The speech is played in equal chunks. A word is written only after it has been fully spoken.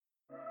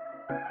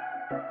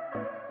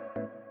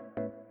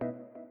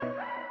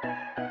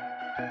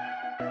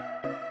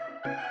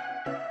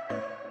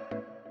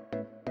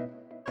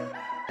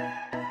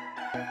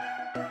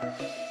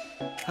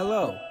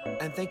Hello,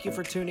 and thank you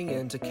for tuning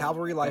in to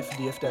Calvary Life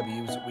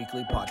DFW's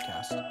weekly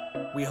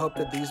podcast. We hope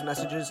that these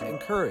messages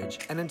encourage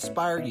and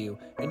inspire you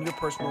in your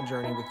personal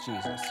journey with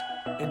Jesus.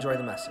 Enjoy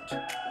the message. It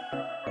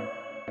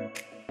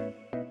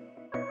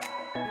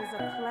is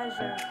a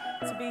pleasure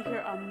to be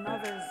here on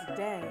Mother's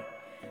Day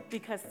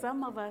because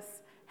some of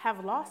us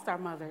have lost our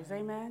mothers,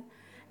 amen?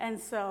 And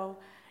so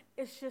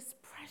it's just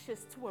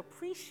precious to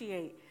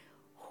appreciate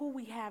who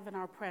we have in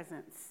our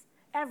presence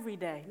every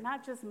day,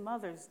 not just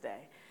Mother's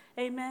Day.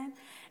 Amen.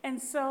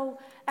 And so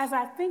as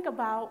I think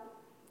about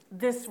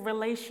this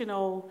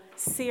relational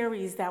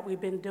series that we've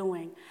been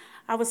doing,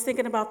 I was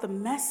thinking about the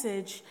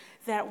message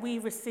that we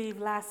received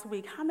last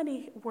week. How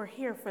many were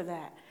here for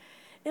that?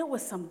 It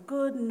was some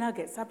good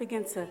nuggets. I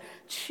began to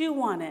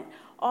chew on it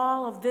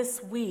all of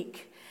this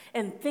week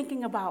and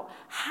thinking about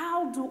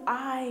how do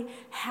I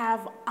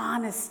have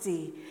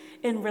honesty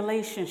in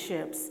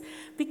relationships?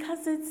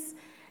 Because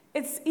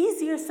it's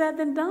easier said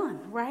than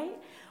done, right?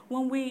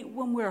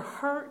 When we're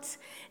hurt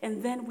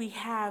and then we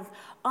have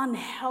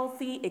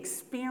unhealthy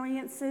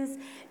experiences,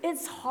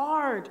 it's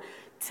hard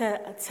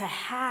to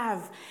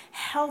have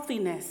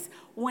healthiness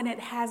when it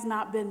has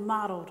not been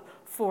modeled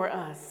for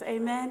us,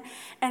 amen?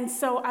 And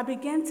so I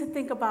began to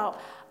think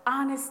about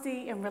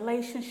honesty in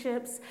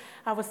relationships.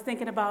 I was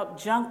thinking about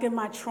junk in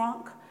my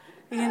trunk,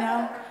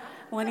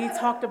 when he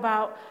talked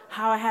about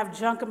how I have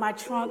junk in my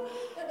trunk,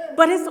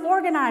 but it's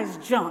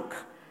organized junk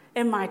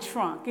in my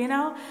trunk,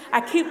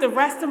 I keep the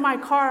rest of my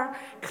car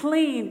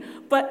clean,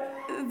 but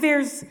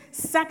there's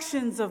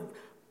sections of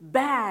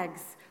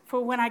bags for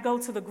when I go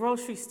to the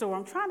grocery store.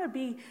 I'm trying to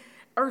be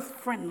earth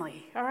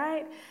friendly, all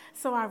right?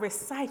 So I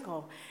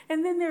recycle.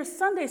 And then there's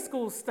Sunday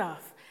school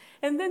stuff.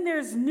 And then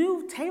there's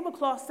new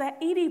tablecloths that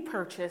Edie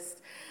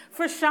purchased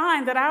for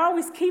Shine that I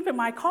always keep in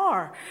my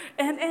car.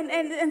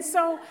 And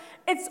so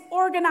it's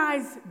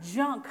organized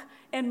junk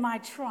in my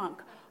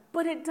trunk,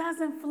 but it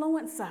does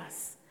influence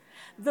us.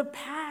 The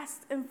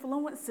past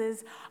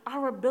influences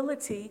our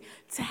ability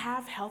to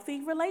have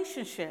healthy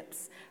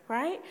relationships,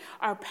 right?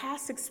 Our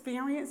past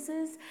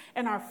experiences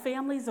and our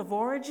families of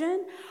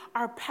origin,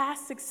 our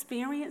past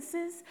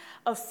experiences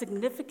of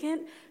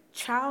significant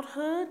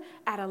childhood,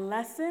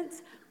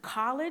 adolescence,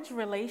 college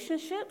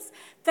relationships,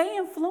 they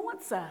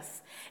influence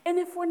us. And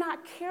if we're not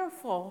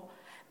careful,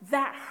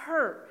 that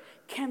hurt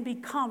can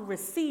become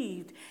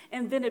received,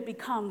 and then it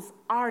becomes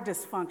our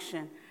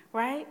dysfunction,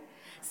 right?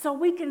 So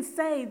we can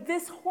say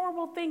this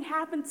horrible thing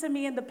happened to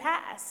me in the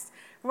past,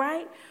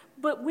 right?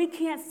 But we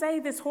can't say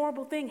this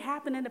horrible thing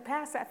happened in the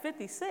past at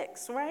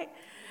 56, right?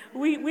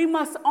 We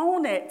must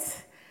own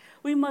it.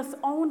 We must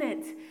own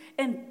it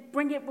and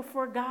bring it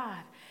before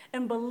God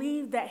and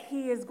believe that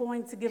He is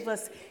going to give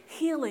us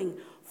healing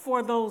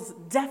for those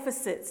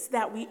deficits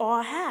that we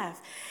all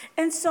have.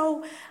 And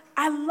so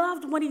I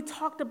loved when he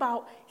talked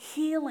about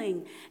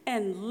healing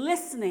and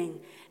listening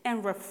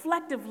and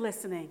reflective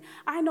listening.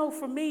 I know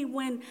for me,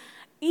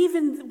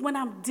 even when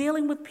I'm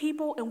dealing with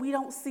people and we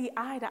don't see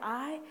eye to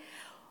eye,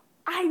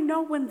 I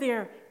know when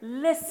they're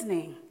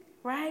listening,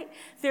 right?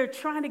 They're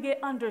trying to get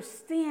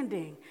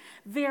understanding.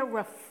 They're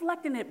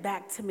reflecting it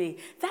back to me.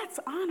 That's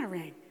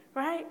honoring,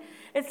 right?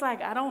 It's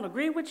like, I don't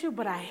agree with you,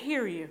 but I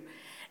hear you.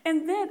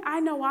 And then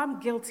I know I'm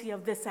guilty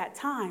of this at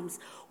times.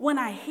 When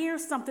I hear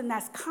something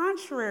that's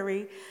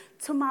contrary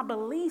to my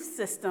belief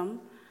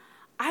system,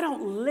 I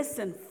don't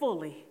listen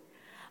fully.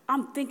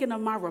 I'm thinking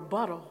of my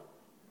rebuttal,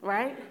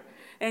 right?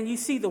 And you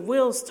see the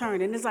wheels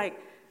turn, and it's like,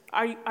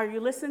 are you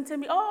listening to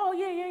me? Oh,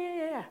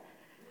 yeah.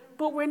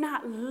 But we're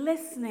not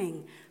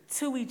listening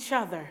to each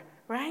other,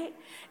 right?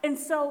 And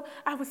so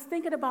I was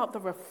thinking about the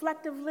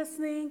reflective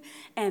listening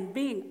and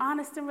being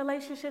honest in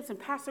relationships, and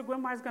Pastor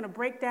Gwimar is going to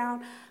break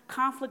down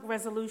conflict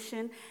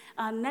resolution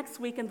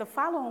next week, and the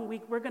following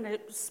week we're going to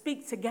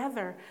speak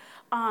together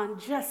on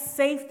just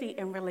safety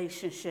in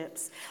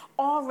relationships,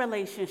 all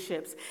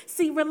relationships.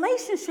 See,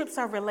 relationships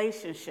are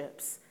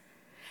relationships.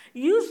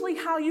 Usually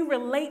how you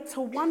relate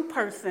to one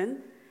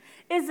person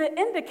is an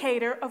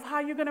indicator of how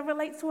you're going to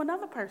relate to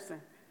another person,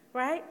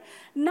 right?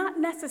 Not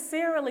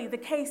necessarily the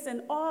case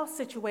in all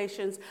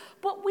situations,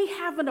 but we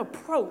have an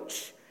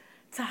approach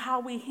to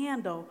how we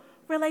handle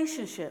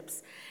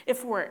relationships.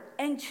 If we're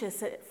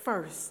anxious at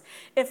first,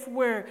 if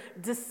we're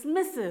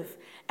dismissive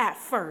at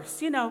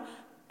first,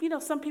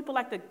 some people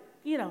like to,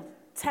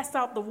 test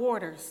out the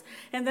waters.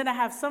 And then I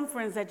have some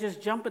friends that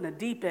just jump in the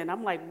deep end.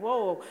 I'm like,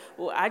 whoa,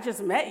 I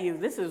just met you.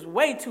 This is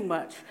way too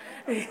much.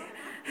 This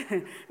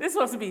is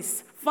supposed to be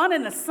fun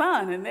in the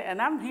sun,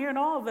 and I'm hearing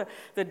all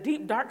the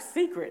deep, dark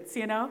secrets,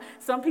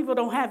 Some people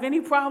don't have any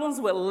problems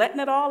with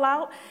letting it all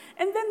out.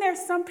 And then there's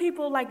some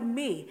people like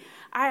me.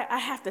 I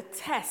have to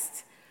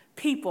test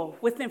people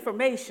with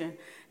information.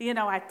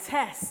 I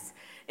test.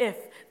 If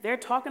they're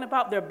talking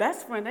about their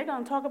best friend, they're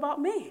going to talk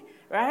about me,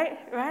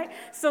 right?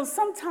 So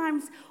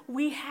sometimes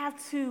we have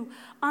to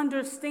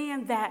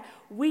understand that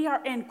we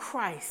are in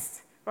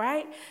Christ,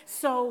 right?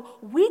 So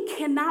we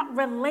cannot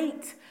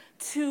relate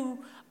to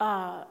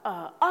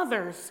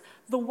others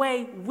the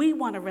way we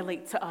want to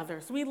relate to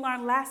others. We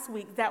learned last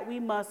week that we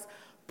must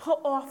put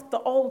off the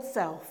old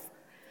self,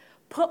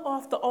 Put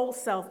off the old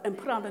self and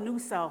put on the new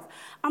self.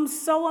 I'm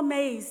so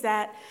amazed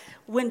that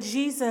when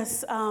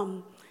Jesus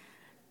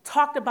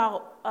talked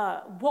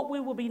about what we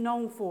will be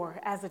known for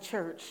as a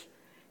church,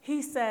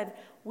 he said,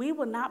 we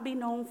will not be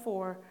known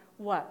for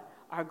what?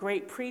 Our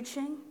great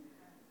preaching,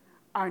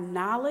 our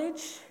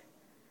knowledge,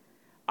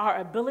 our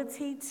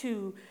ability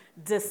to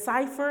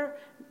decipher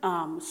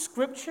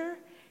scripture.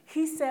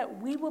 He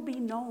said we will be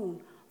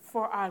known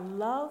for our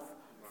love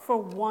for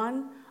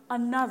one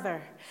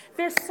another.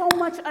 There's so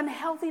much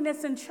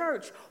unhealthiness in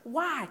church.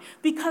 Why?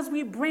 Because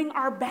we bring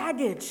our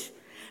baggage.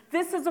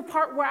 This is the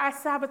part where I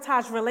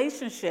sabotage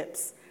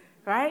relationships,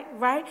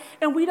 right?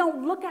 And we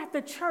don't look at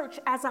the church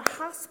as a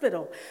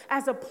hospital,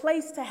 as a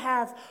place to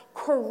have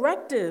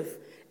corrective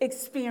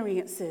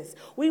experiences.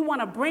 We want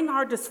to bring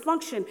our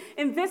dysfunction,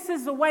 and this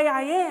is the way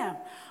I am.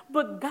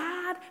 But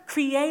God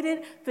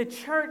created the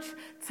church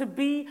to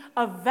be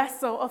a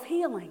vessel of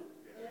healing.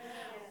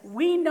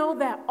 We know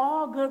that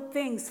all good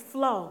things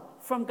flow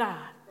from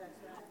God.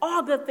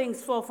 All good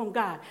things flow from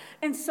God.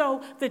 And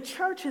so the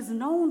church is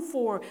known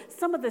for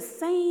some of the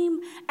same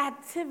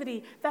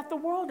activity that the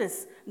world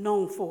is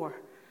known for.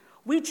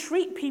 We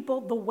treat people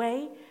the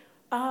way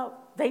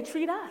they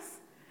treat us.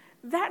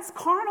 That's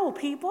carnal,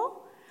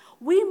 people.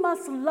 We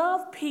must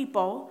love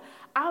people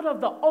out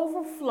of the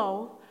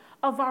overflow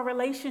of our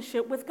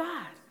relationship with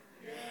God.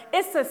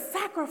 It's a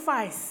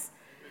sacrifice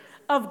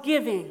of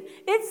giving.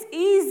 It's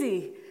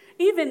easy.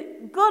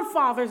 Even good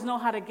fathers know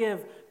how to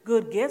give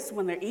good gifts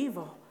when they're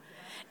evil.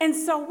 And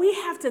so we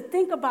have to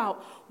think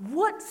about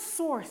what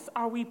source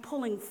are we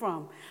pulling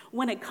from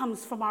when it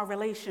comes from our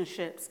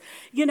relationships.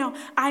 You know,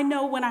 I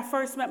know when I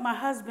first met my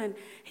husband,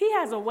 he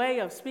has a way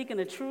of speaking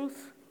the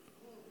truth.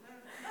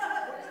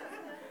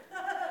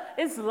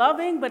 It's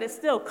loving, but it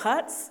still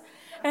cuts.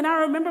 And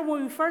I remember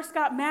when we first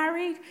got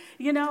married,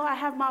 you know, I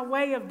have my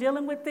way of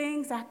dealing with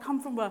things. I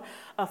come from a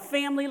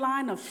family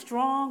line of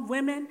strong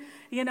women,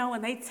 you know,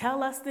 and they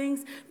tell us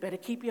things. Better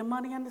keep your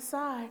money on the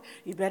side.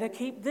 You better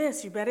keep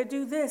this. You better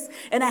do this.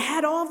 And I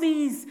had all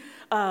these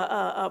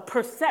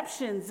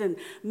perceptions and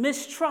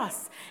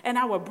mistrust, and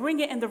I would bring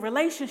it in the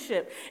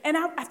relationship. And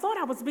I thought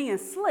I was being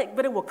slick,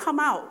 but it would come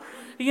out,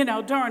 you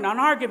know, during an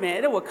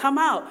argument. It would come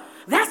out.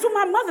 That's what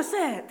my mother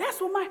said.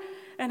 That's what my...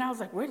 And I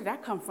was like, where did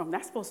that come from?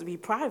 That's supposed to be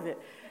private.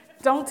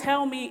 Don't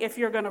tell me if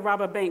you're going to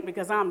rob a bank,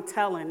 because I'm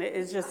telling.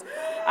 It's just,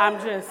 I'm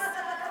just,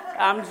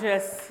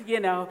 you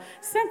know.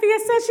 Cynthia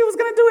said she was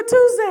going to do it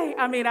Tuesday.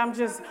 I mean, I'm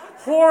just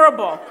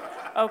horrible,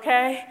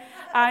 okay?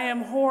 I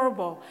am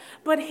horrible.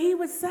 But he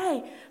would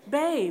say,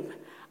 babe,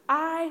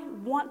 I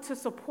want to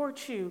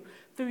support you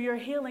through your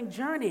healing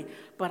journey,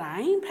 but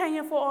I ain't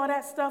paying for all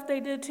that stuff they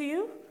did to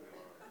you.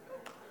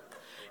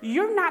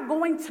 You're not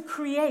going to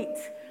create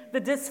the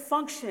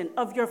dysfunction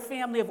of your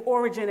family of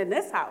origin in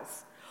this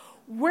house.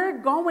 We're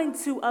going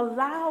to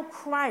allow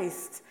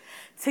Christ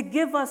to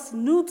give us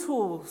new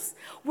tools.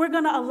 We're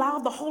going to allow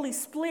the Holy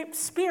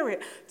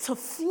Spirit to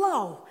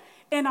flow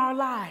in our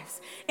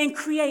lives and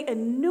create a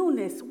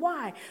newness.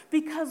 Why?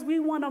 Because we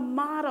want to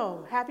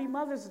model. Happy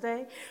Mother's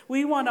Day.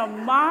 We want to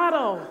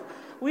model.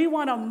 We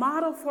want to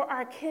model for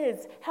our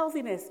kids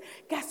healthiness.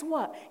 Guess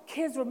what?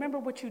 Kids, remember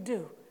what you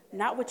do.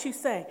 Not what you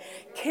say.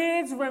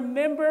 Kids,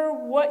 remember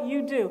what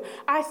you do.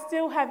 I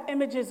still have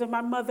images of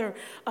my mother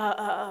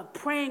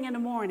praying in the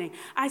morning.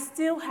 I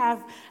still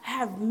have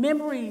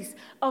memories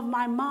of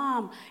my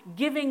mom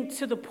giving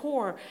to the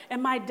poor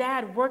and my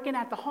dad working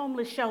at the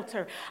homeless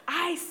shelter.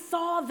 I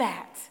saw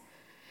that.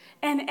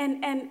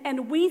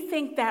 And we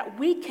think that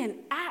we can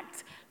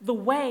act the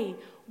way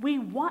we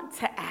want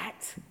to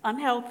act,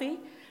 unhealthy,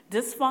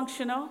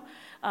 dysfunctional,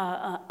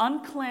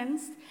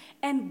 uncleansed,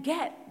 and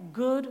get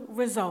good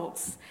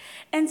results.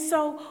 And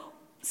so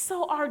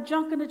our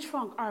junk in the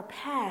trunk, our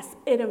past,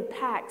 it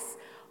impacts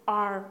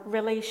our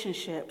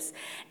relationships.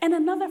 And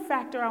another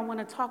factor I want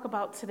to talk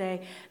about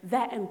today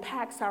that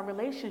impacts our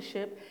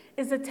relationship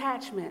is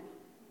attachment.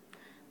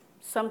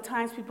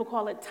 Sometimes people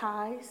call it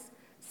ties.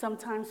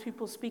 Sometimes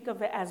people speak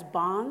of it as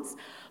bonds,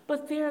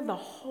 but they're the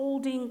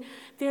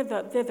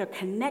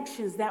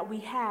connections that we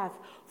have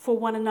for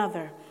one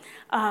another.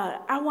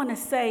 I want to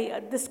say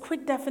this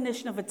quick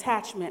definition of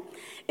attachment.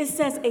 It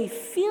says a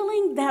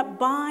feeling that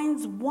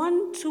binds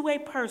one to a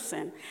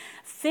person,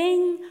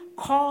 thing,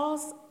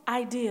 cause,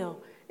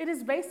 ideal. It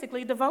is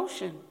basically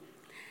devotion,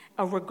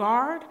 a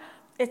regard.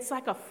 It's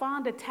like a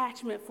fond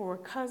attachment for a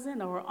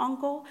cousin or an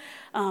uncle.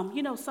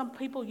 You know, some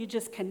people you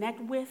just connect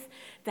with,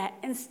 that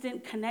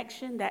instant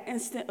connection, that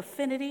instant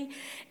affinity.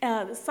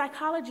 The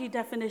psychology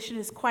definition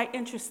is quite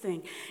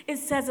interesting. It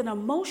says an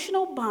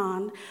emotional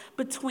bond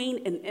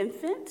between an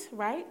infant,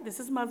 right?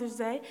 This is Mother's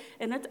Day,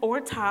 or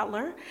a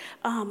toddler,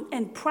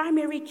 and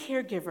primary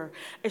caregiver.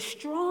 A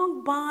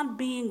strong bond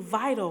being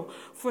vital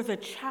for the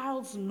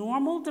child's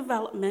normal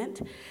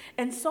development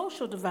and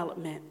social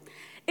development.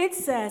 It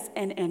says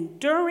an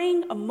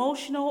enduring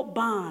emotional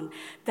bond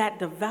that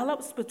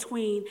develops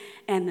between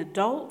an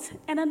adult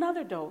and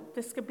another adult.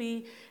 This could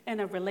be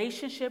in a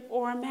relationship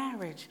or a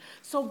marriage.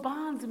 So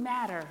bonds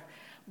matter.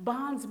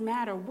 Bonds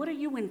matter. What are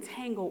you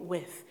entangled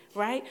with,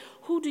 right?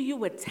 Who do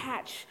you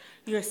attach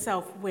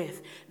yourself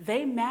with.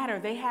 They matter.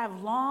 They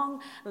have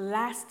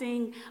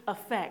long-lasting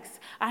effects.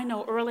 I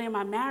know early in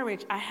my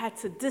marriage, I had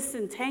to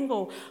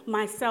disentangle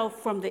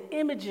myself from the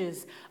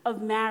images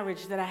of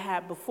marriage that I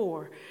had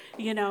before.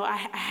 You know, I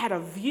had a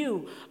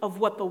view of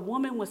what the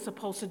woman was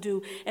supposed to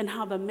do and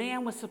how the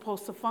man was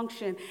supposed to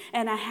function,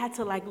 and I had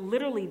to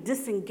literally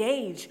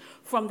disengage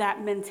from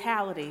that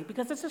mentality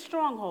because it's a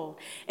stronghold.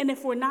 And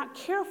if we're not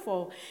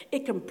careful,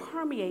 it can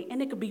permeate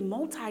and it can be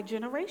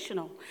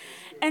multi-generational.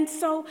 And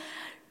so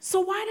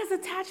why does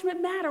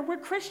attachment matter? We're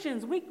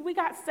Christians. We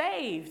got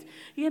saved.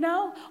 You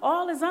know,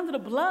 all is under the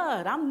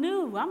blood. I'm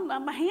new.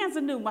 My hands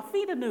are new. My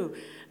feet are new.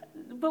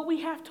 But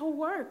we have to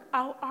work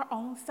out our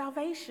own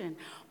salvation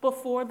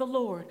before the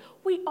Lord.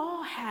 We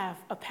all have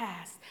a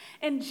past.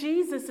 And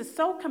Jesus is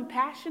so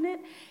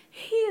compassionate.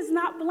 He is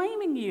not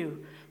blaming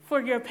you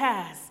for your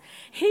past.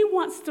 He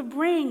wants to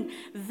bring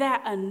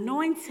that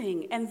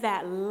anointing and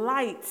that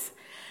light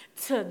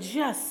to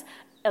just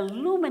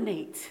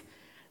illuminate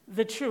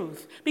the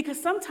truth.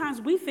 Because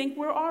sometimes we think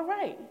we're all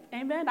right.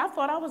 Amen. I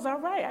thought I was all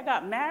right. I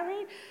got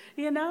married.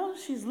 You know,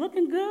 she's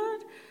looking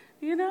good.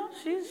 You know,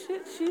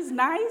 she's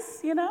nice,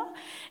 you know.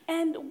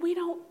 And we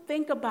don't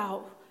think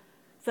about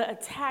the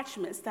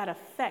attachments that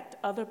affect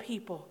other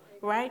people,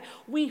 right?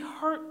 We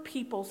hurt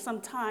people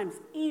sometimes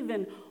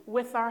even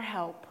with our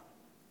help.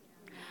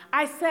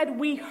 I said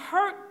we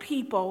hurt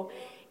people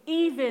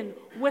even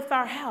with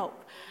our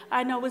help.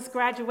 I know it's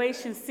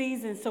graduation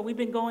season, so we've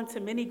been going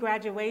to many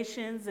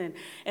graduations,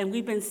 and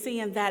we've been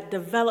seeing that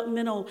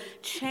developmental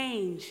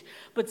change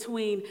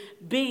between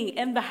being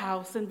in the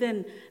house and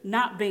then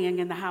not being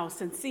in the house,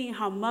 and seeing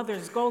how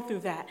mothers go through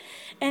that.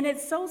 And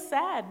it's so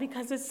sad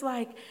because it's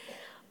like,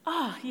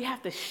 oh, you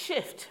have to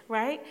shift,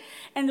 right?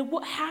 And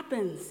what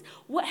happens?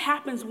 What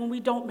happens when we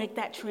don't make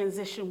that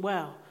transition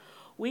well?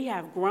 We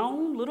have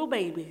grown little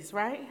babies,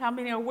 right? How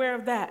many are aware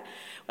of that?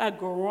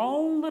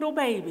 Grown little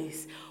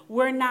babies.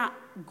 We're not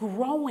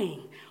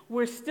growing.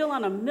 We're still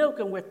on a milk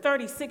and we're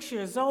 36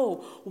 years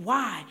old.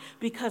 Why?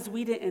 Because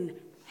we didn't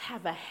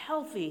have a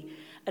healthy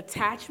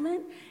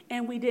attachment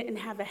and we didn't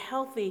have a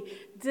healthy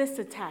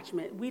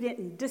disattachment. We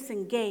didn't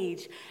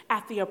disengage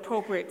at the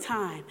appropriate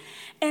time.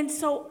 And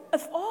so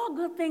if all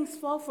good things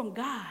flow from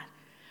God,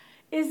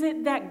 is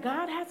it that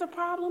God has a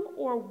problem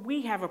or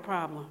we have a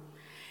problem?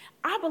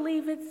 I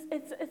believe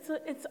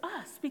it's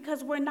us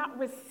because we're not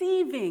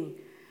receiving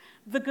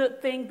the good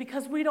thing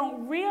because we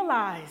don't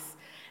realize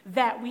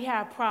that we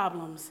have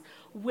problems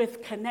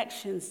with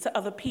connections to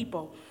other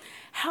people.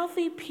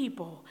 Healthy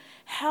people,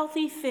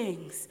 healthy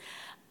things.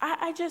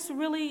 I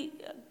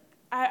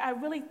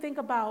really think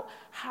about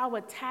how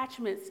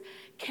attachments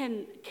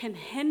can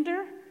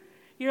hinder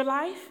your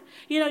life.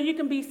 You know, you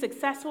can be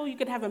successful, you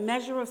can have a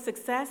measure of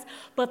success,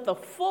 but the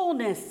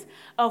fullness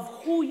of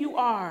who you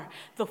are,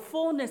 the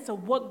fullness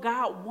of what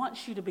God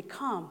wants you to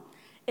become,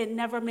 it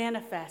never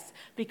manifests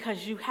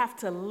because you have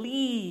to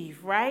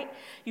leave, right?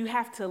 You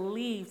have to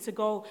leave to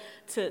go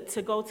to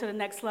the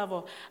next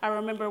level. I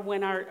remember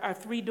when our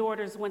three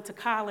daughters went to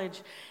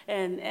college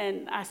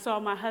and I saw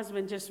my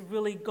husband just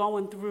really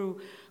going through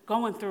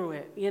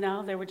it. You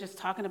know, they were just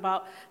talking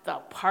about the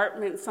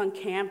apartments on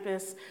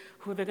campus,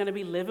 who they're going to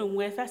be living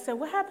with. I said,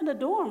 what happened to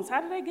dorms? How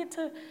did they get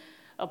to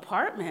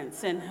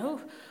apartments? And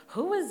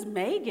who is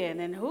Megan?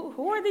 And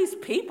who are these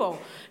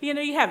people? You know,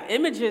 you have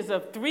images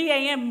of 3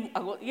 a.m.,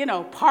 you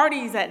know,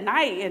 parties at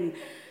night,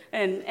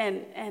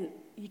 and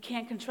you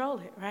can't control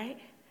it, right?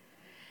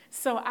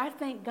 So I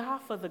thank God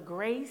for the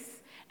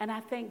grace, and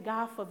I thank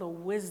God for the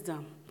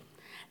wisdom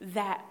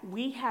that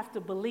we have to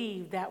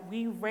believe that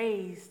we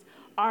raised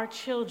our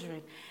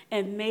children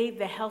and made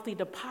the healthy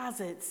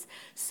deposits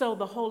so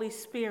the Holy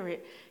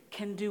Spirit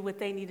can do what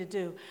they need to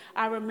do.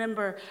 I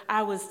remember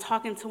I was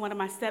talking to one of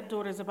my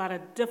stepdaughters about a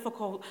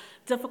difficult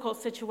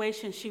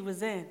situation she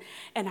was in,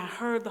 and I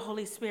heard the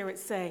Holy Spirit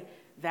say,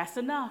 that's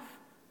enough.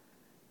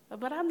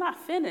 But I'm not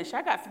finished.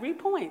 I got 3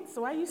 points,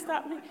 so why you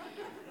stop me?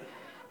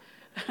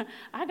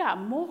 I got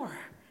more.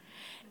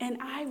 And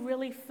I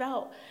really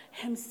felt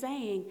him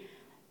saying,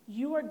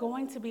 you are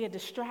going to be a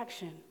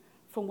distraction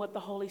from what the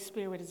Holy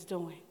Spirit is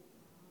doing.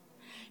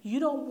 You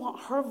don't want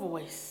her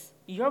voice,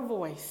 your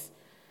voice,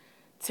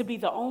 to be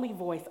the only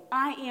voice.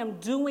 I am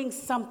doing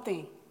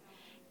something.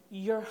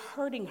 You're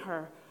hurting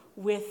her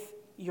with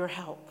your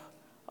help.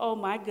 Oh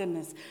my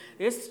goodness.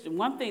 It's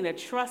one thing to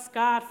trust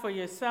God for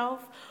yourself,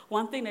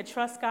 one thing to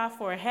trust God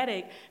for a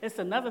headache. It's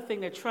another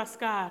thing to trust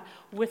God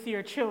with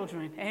your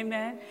children.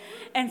 Amen.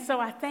 And so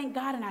I thank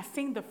God, and I've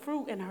seen the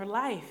fruit in her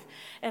life.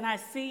 And I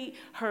see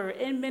her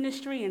in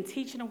ministry and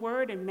teaching the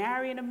word and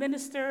marrying a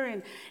minister.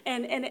 And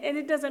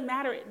it doesn't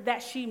matter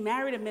that she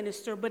married a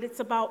minister, but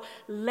it's about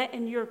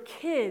letting your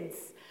kids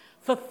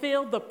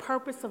fulfill the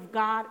purpose of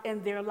God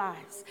in their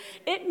lives.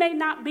 It may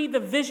not be the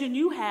vision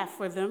you have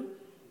for them,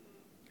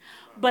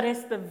 but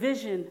it's the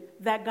vision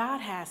that God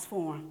has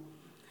for them.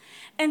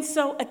 And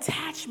so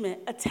attachment.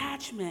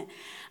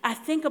 I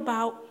think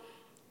about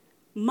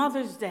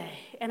Mother's Day,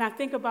 and I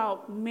think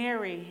about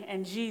Mary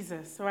and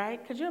Jesus,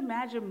 right? Could you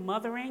imagine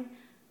mothering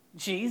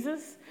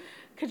Jesus?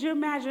 Could you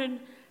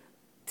imagine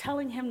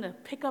telling him to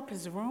pick up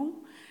his room.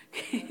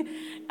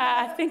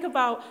 I think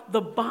about the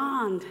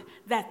bond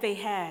that they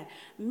had.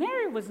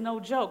 Mary was no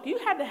joke. You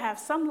had to have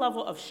some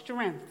level of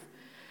strength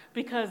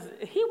because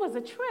he was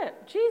a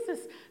trip. Jesus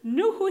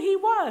knew who he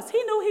was.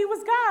 He knew he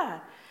was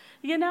God.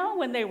 You know,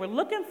 when they were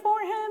looking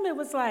for him, it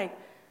was like,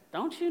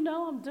 don't you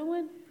know I'm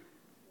doing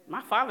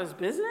my Father's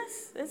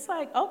business? It's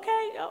like,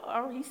 okay,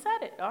 he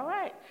said it, all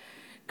right.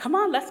 Come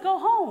on, let's go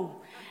home.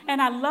 And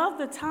I love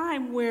the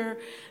time where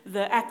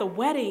at the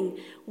wedding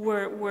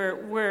where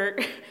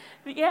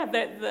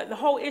the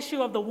whole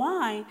issue of the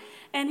wine,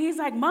 and he's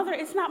like, Mother,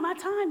 it's not my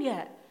time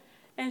yet.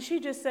 And she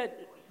just said,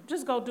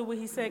 just go do what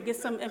he said, get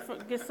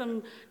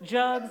some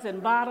jugs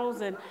and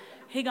bottles, and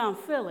he gonna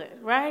fill it,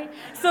 right?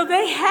 So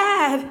they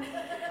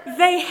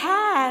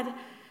had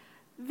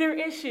their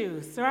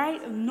issues,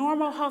 right?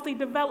 Normal, healthy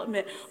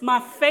development. My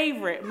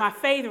favorite,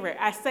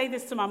 I say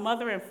this to my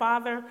mother and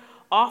father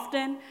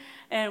often,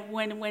 and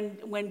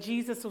when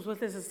Jesus was with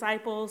his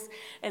disciples,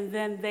 and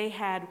then they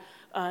had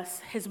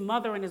his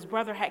mother and his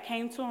brother had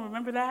came to him,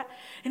 remember that?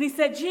 And he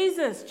said,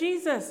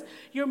 Jesus,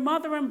 your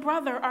mother and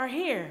brother are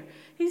here.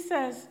 He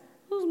says,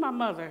 who's my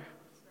mother?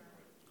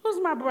 Who's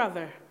my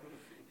brother?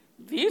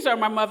 These are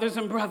my mothers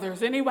and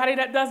brothers. Anybody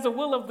that does the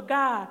will of the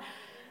God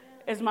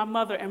is my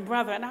mother and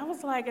brother. And I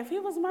was like, if he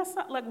was my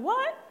son, like,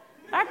 what?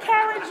 I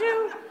carried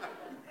you?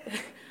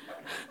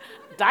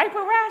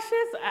 Diaper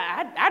rashes?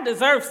 I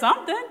deserve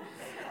something.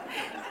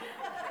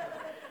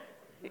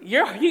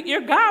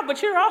 You're God,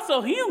 but you're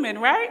also human,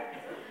 right?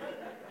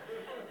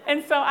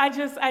 And so I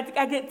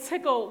get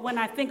tickled when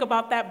I think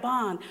about that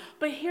bond.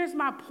 But here's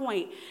my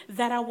point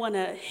that I want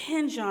to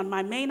hinge on,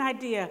 my main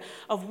idea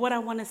of what I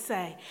want to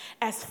say.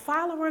 As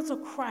followers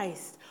of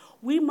Christ,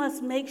 we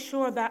must make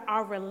sure that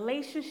our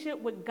relationship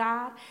with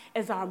God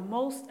is our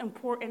most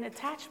important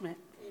attachment.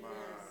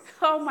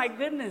 Oh my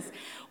goodness.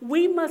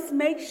 We must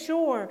make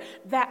sure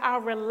that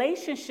our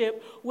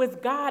relationship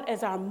with God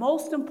is our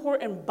most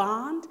important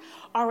bond,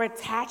 our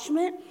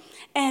attachment.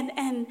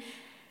 And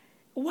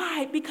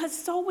why? Because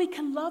so we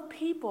can love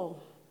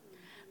people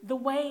the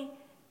way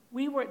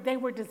they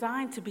were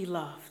designed to be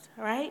loved,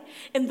 right?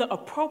 In the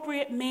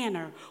appropriate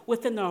manner,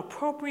 within the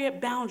appropriate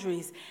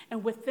boundaries,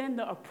 and within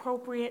the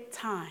appropriate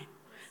time.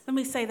 Let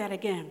me say that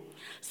again.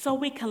 So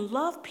we can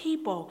love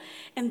people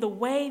in the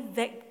way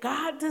that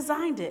God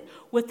designed it,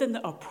 within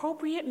the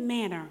appropriate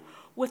manner,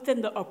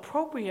 within the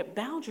appropriate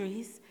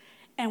boundaries,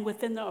 and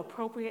within the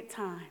appropriate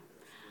time.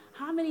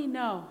 How many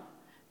know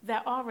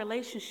that all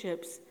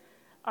relationships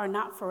are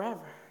not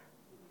forever?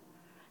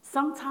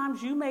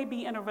 Sometimes you may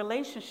be in a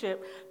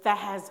relationship that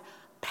has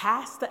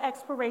passed the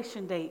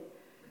expiration date.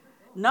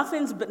 No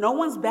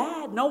one's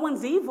bad, no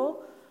one's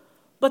evil,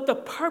 but the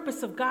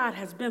purpose of God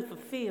has been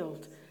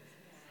fulfilled.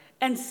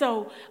 And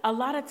so a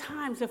lot of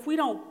times, if we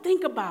don't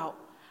think about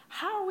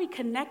how are we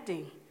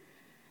connecting,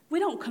 we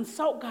don't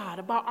consult God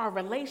about our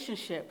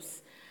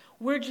relationships.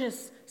 We're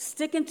just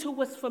sticking to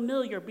what's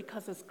familiar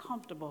because it's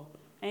comfortable.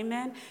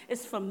 Amen?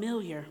 It's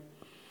familiar.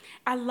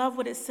 I love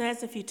what it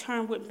says if you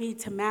turn with me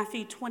to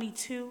Matthew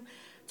 22,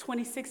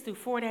 26 through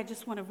 40. I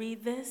just want to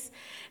read this.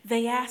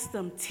 They asked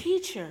them,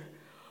 Teacher,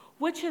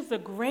 which is the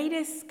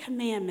greatest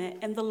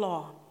commandment in the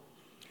law?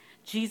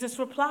 Jesus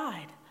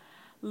replied,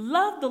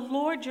 Love the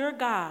Lord your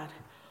God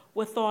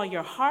with all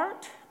your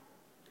heart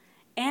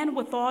and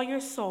with all your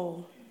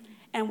soul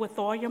and with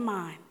all your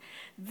mind.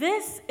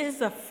 This is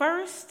the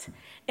first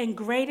and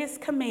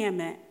greatest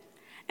commandment.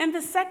 And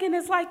the second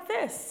is like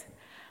this.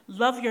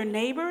 Love your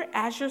neighbor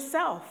as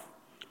yourself.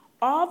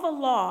 All the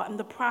law and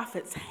the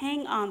prophets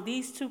hang on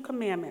these two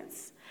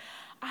commandments.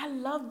 I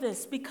love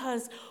this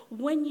because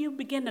when you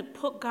begin to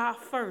put God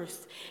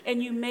first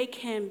and you make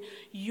him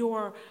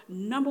your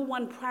number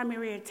one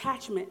primary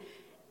attachment,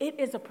 it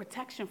is a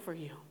protection for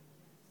you.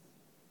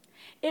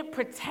 It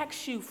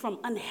protects you from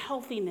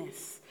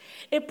unhealthiness.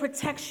 It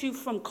protects you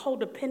from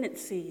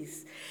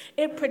codependencies.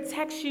 It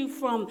protects you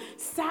from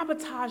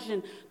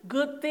sabotaging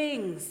good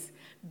things,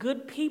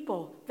 good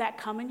people that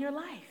come in your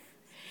life.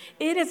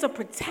 It is a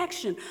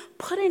protection.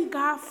 Putting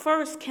God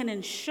first can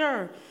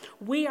ensure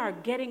we are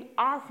getting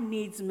our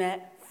needs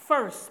met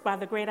first by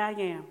the great I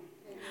am.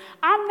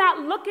 I'm not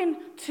looking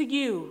to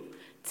you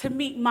to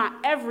meet my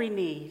every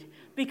need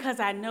because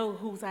I know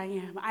whose I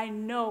am. I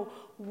know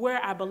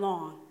where I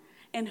belong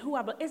and who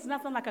I belong. It's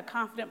nothing like a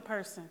confident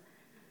person.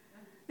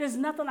 There's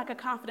nothing like a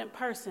confident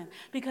person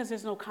because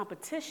there's no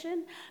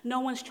competition. No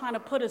one's trying to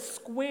put a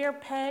square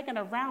peg in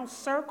a round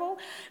circle.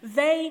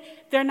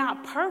 They're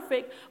not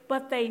perfect,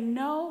 but they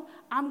know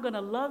I'm going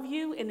to love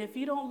you, and if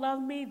you don't love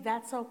me,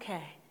 that's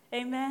okay.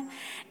 Amen?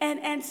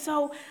 And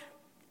so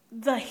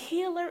the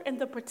healer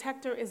and the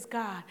protector is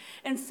God.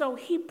 And so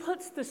he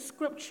puts the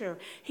scripture,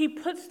 he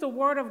puts the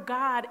word of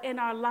God in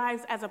our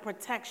lives as a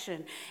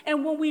protection.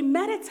 And when we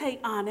meditate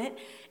on it,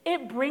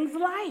 it brings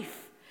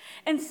life.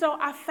 And so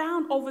I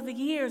found over the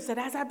years that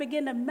as I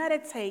begin to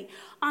meditate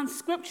on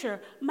scripture,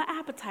 my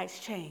appetites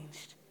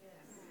changed.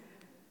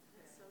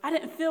 I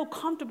didn't feel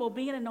comfortable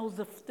being in those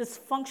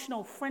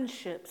dysfunctional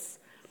friendships,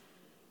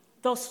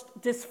 those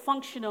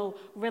dysfunctional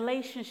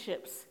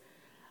relationships.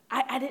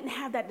 I didn't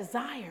have that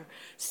desire.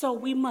 So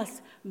we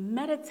must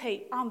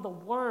meditate on the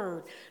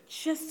word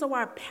just so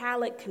our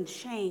palate can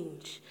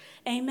change.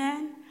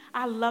 Amen?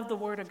 I love the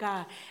word of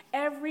God.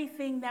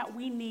 Everything that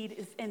we need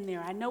is in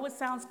there. I know it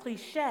sounds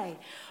cliche,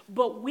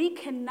 but we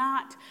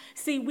cannot,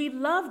 see, we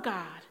love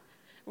God,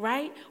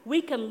 right?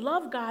 We can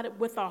love God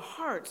with our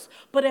hearts,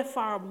 but if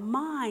our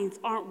minds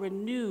aren't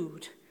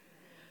renewed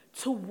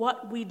to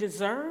what we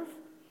deserve,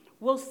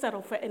 we'll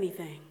settle for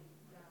anything.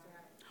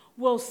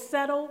 We'll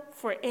settle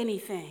for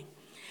anything.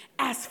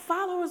 As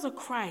followers of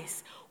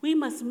Christ, we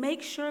must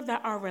make sure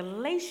that our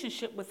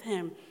relationship with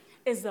him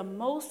is the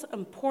most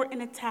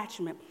important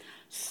attachment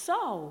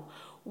so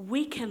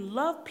we can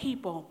love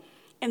people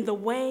in the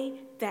way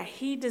that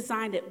he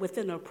designed it,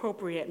 within the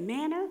appropriate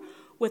manner,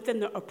 within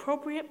the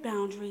appropriate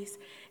boundaries,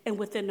 and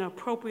within the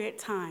appropriate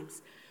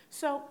times.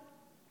 So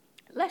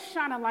let's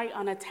shine a light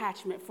on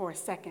attachment for a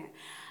second.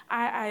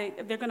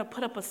 They're going to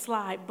put up a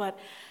slide, but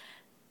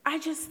I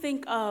just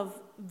think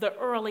of the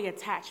early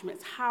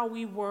attachments, how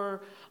we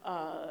were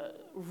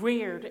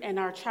reared in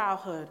our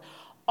childhood.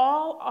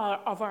 All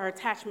of our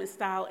attachment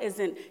style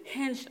isn't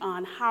hinged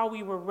on how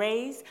we were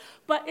raised,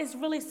 but it's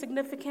really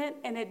significant,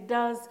 and it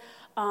does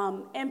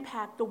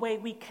impact the way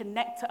we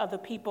connect to other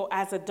people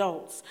as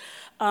adults.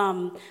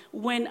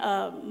 When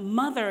a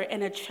mother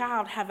and a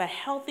child have a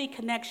healthy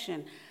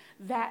connection,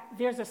 that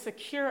there's a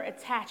secure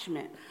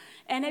attachment.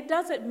 And it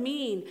doesn't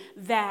mean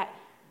that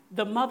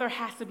the mother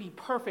has to be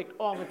perfect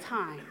all the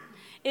time.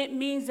 It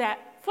means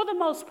that, for the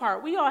most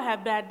part, we all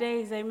have bad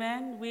days,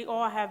 amen? We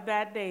all have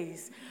bad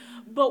days.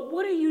 But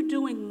what are you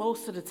doing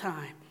most of the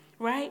time,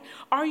 right?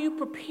 Are you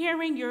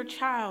preparing your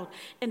child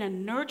in a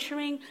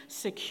nurturing,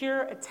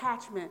 secure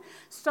attachment?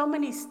 So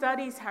many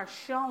studies are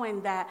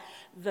showing that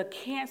the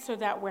cancer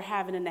that we're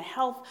having and the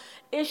health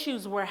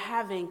issues we're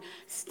having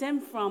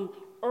stem from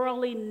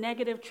early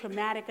negative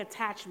traumatic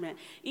attachment,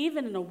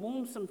 even in the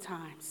womb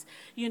sometimes,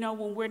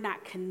 when we're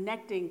not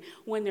connecting,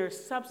 when there's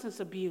substance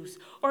abuse,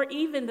 or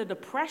even the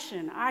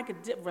depression. I could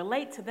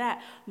relate to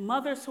that.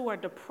 Mothers who are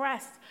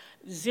depressed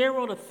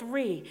 0 to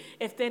 3,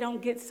 if they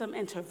don't get some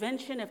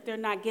intervention, if they're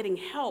not getting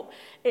help,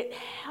 it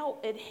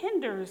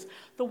hinders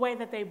the way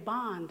that they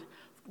bond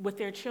with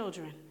their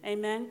children.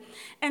 Amen?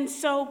 And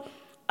so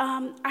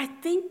I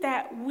think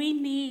that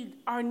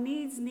our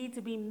needs need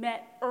to be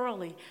met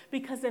early,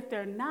 because if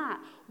they're not,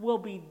 we'll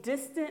be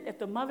distant. If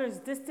the mother is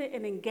distant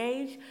and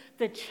engaged,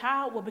 the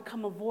child will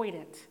become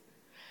avoidant.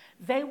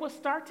 They will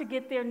start to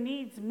get their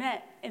needs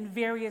met in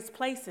various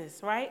places,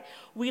 right?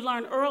 We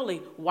learn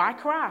early, why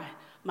cry?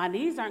 My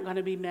needs aren't going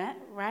to be met,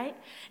 right?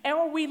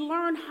 Or we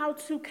learn how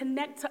to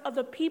connect to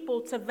other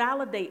people to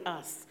validate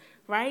us.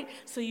 Right?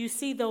 So you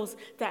see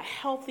that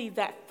healthy,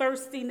 that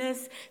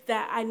thirstiness,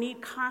 that I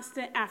need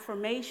constant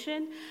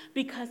affirmation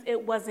because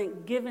it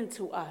wasn't given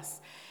to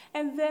us.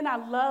 And then I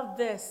love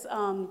this,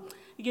 the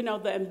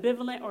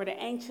ambivalent or the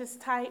anxious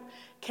type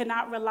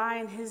cannot rely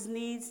on his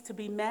needs to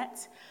be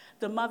met.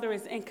 The mother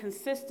is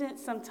inconsistent,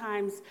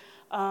 sometimes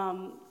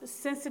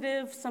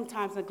sensitive,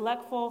 sometimes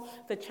neglectful.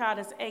 The child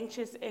is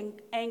anxious, and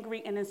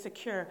angry, and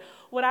insecure.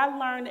 What I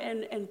learned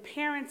in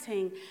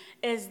parenting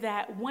is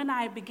that when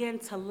I begin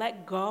to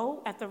let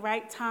go at the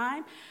right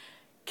time,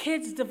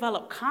 kids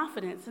develop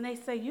confidence, and they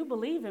say, "You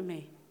believe in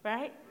me,"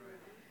 right?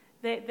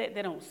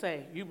 They don't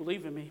say, "You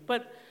believe in me,"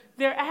 but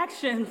their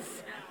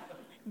actions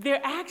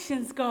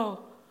go,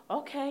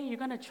 "Okay, you're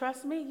going to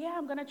trust me? Yeah,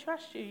 I'm going to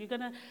trust you.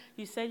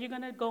 You said you're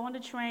going to go on the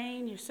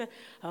train. You said,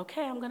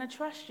 okay, I'm going to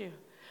trust you."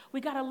 We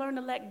got to learn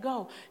to let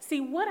go.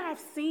 See, what I've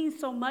seen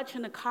so much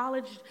in the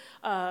college,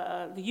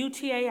 the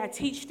UTA, I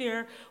teach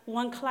there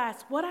one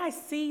class. What I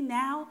see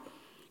now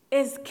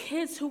is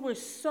kids who were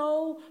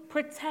so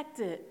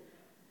protected.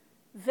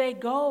 They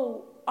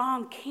go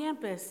on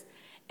campus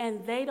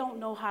and they don't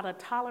know how to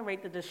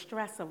tolerate the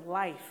distress of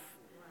life.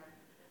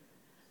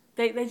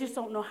 They just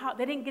don't know how.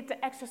 They didn't get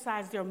to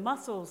exercise their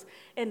muscles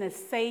in a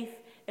safe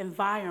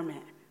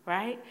environment,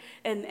 right?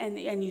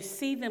 And you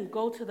see them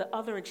go to the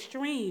other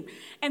extreme.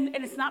 And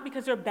it's not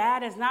because they're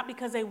bad. It's not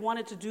because they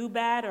wanted to do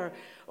bad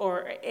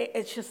or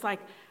it's just like,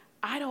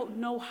 I don't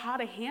know how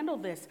to handle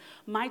this.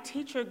 My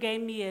teacher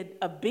gave me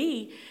a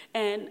B,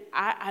 and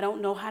I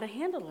don't know how to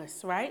handle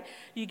this, right?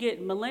 You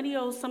get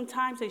millennials,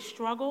 sometimes they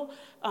struggle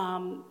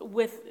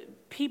with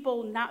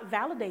people not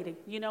validating.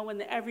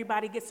 When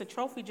everybody gets a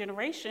trophy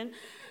generation,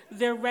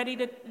 they're ready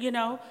to,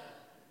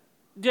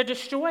 they're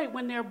destroyed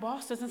when their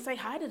boss doesn't say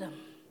hi to them.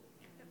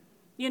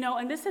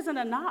 And this isn't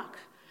a knock.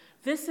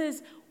 This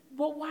is,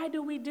 well, why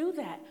do we do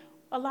that?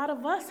 A lot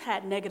of us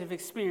had negative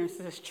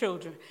experiences as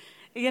children.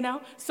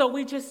 So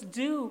we just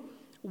do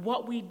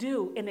what we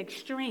do in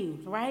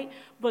extremes, right?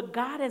 But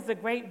God is the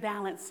great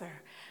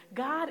balancer.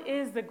 God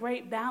is the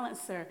great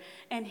balancer,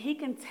 and he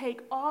can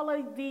take all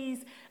of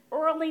these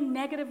early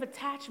negative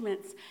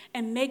attachments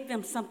and make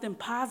them something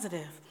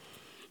positive.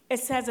 It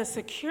says a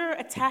secure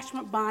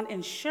attachment bond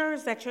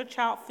ensures that your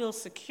child feels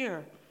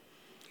secure.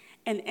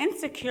 An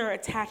insecure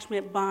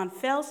attachment bond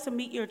fails to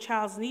meet your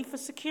child's need for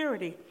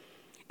security,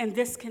 and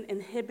this can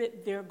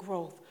inhibit their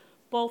growth,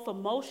 both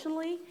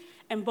emotionally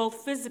and both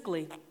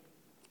physically.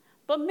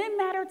 But men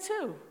matter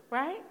too,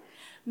 right?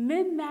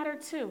 Men matter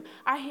too.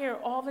 I hear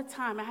all the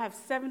time. I have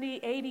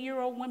 70,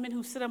 80-year-old women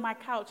who sit on my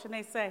couch and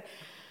they say,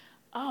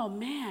 oh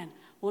man,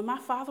 when my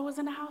father was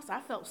in the house, I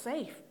felt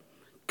safe.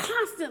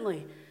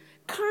 Constantly.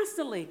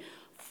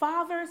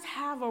 Fathers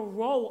have a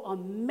role, a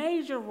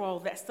major role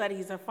that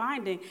studies are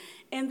finding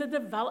in the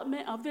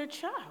development of their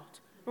child,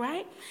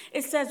 right?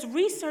 It says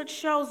research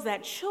shows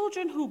that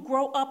children who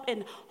grow up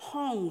in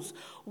homes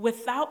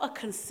without a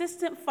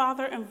consistent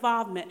father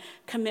involvement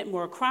commit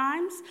more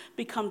crimes,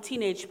 become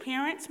teenage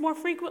parents more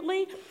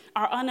frequently,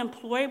 are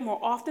unemployed more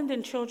often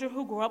than children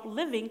who grow up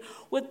living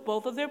with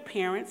both of their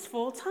parents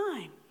full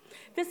time.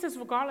 This is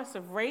regardless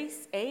of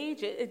race,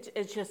 age,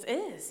 it just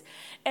is.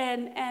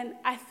 And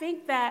I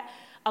think that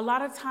a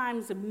lot of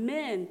times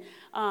men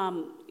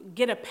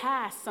get a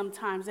pass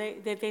sometimes.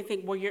 They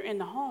think, well, you're in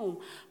the home.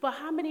 But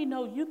how many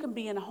know you can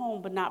be in the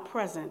home but not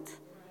present?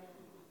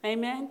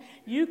 Amen?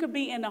 You could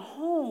be in the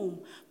home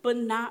but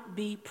not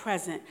be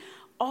present.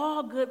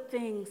 All good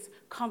things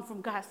come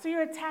from God. So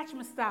your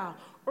attachment style,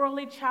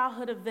 early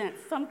childhood events.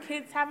 Some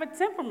kids have a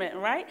temperament,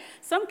 right?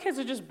 Some kids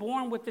are just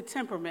born with the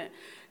temperament,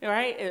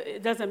 right?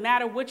 It doesn't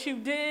matter what you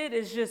did.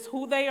 It's just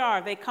who they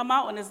are. They come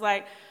out and it's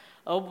like,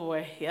 oh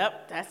boy,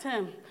 yep, that's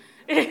him.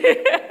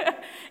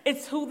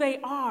 It's who they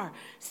are.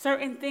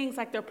 Certain things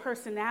like their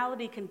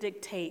personality can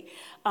dictate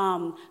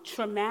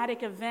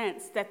traumatic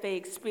events that they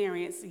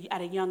experience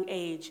at a young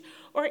age,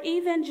 or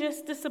even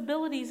just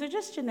disabilities or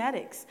just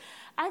genetics.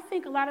 I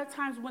think a lot of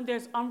times when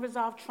there's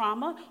unresolved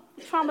trauma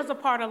is a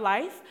part of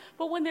life,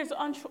 but when there's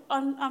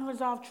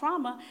unresolved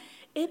trauma,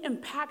 it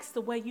impacts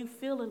the way you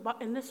feel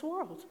in this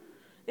world.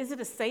 Is it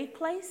a safe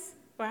place,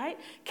 right?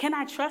 Can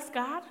I trust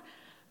God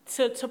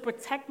to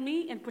protect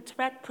me and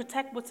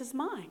protect what's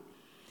mine?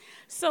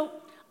 So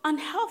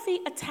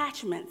unhealthy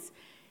attachments,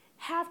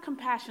 have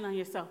compassion on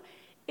yourself.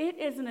 It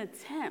is an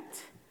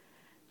attempt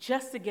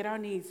just to get our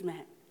needs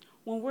met.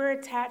 When we're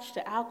attached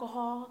to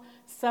alcohol,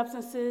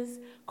 substances,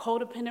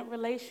 codependent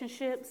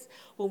relationships,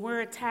 when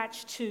we're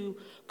attached to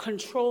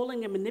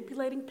controlling and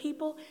manipulating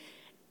people,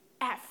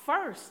 at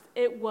first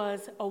it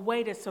was a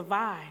way to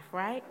survive,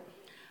 right?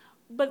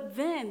 But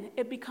then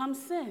it becomes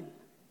sin,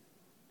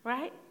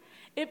 right?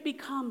 It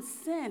becomes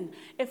sin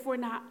if we're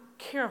not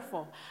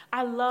careful.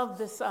 I love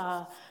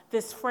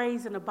this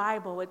phrase in the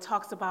Bible. It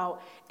talks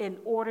about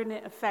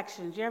inordinate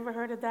affections. You ever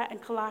heard of that in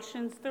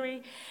Colossians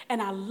 3?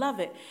 And I love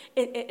it.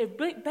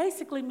 It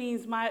basically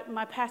means,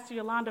 my Pastor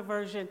Yolanda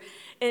version,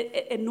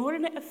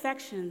 inordinate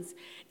affections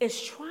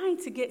is trying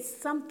to get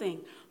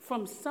something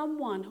from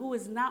someone who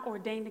is not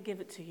ordained to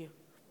give it to you.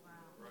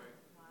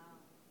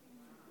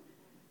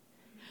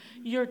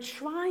 You're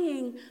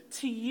trying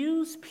to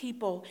use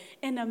people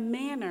in a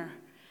manner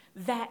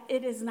that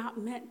it is not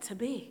meant to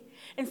be.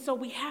 And so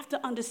we have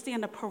to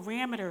understand the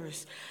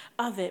parameters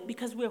of it,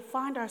 because we'll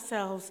find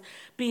ourselves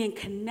being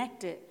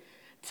connected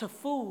to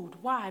food.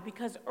 Why?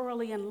 Because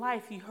early in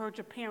life you heard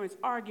your parents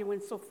arguing,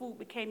 so food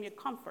became your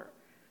comfort,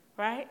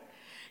 right?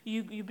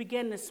 You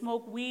begin to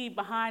smoke weed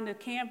behind the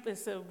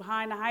campus or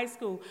behind the high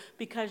school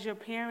because your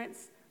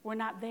parents were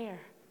not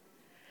there.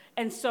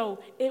 And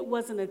so it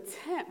was an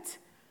attempt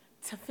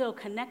to feel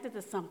connected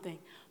to something,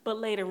 but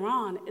later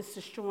on it's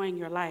destroying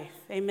your life.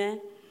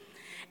 Amen?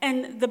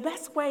 And the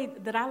best way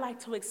that I like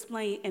to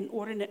explain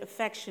inordinate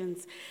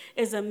affections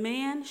is a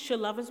man should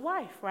love his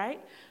wife, right?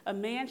 A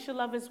man should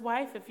love his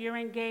wife. If you're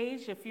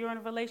engaged, if you're in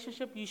a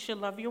relationship, you should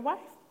love your wife.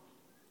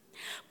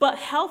 But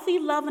healthy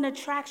love and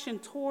attraction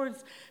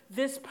towards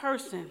this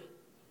person,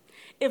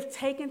 if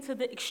taken to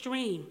the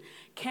extreme,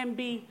 can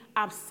be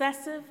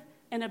obsessive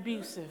and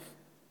abusive.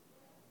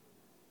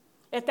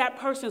 If that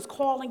person is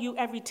calling you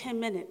every 10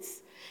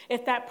 minutes,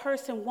 if that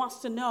person wants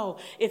to know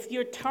if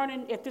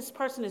this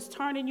person is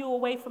turning you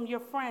away from your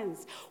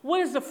friends,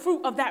 what is the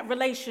fruit of that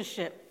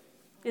relationship?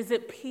 Is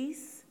it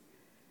peace?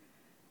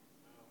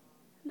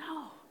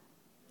 No.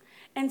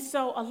 And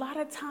so a lot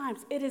of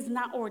times it is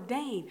not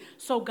ordained.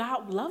 So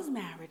God loves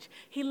marriage.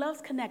 He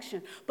loves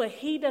connection, but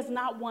he does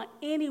not want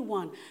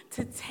anyone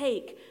to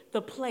take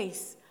the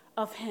place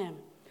of him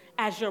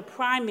as your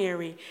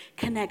primary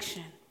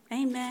connection.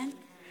 Amen.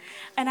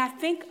 And I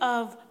think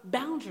of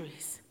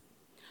boundaries.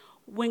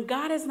 When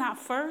God is not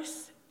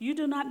first, you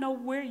do not know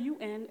where you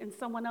end and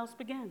someone else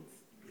begins.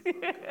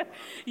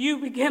 You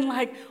begin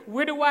like,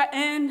 where do I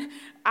end?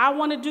 I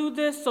want to do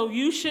this, so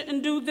you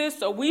shouldn't do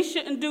this, or we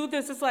shouldn't do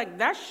this. It's like,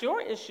 that's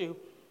your issue.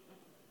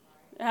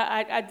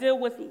 I deal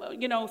with,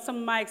 some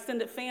of my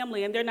extended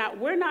family, and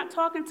we're not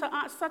talking to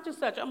Aunt such and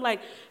such. I'm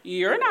like,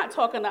 you're not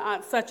talking to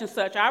Aunt such and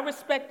such. I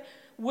respect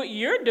what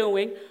you're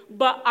doing,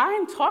 but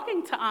I'm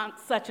talking to Aunt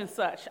such and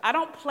such. I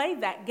don't play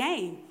that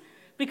game,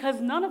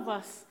 because none of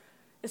us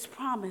is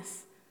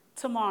promised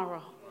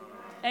tomorrow.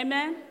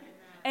 Amen?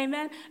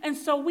 Amen? And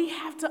so we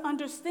have to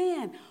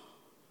understand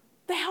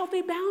the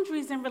healthy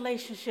boundaries in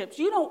relationships.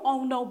 You don't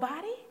own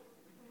nobody.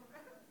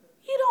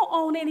 You don't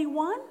own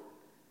anyone.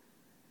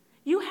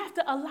 You have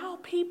to allow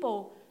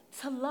people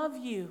to love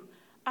you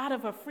out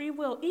of a free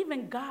will.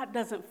 Even God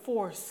doesn't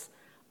force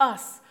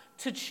us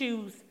to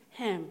choose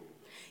him.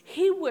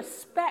 He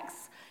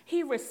respects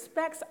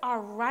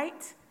our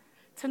right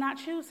to not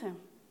choose him.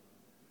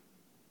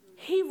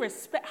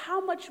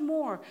 How much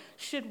more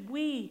should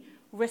we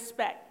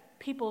respect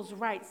people's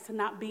rights to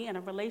not be in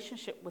a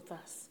relationship with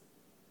us,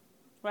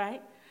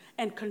 right?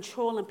 And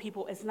controlling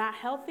people is not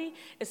healthy.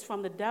 It's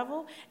from the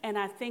devil. And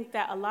I think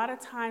that a lot of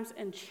times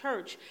in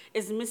church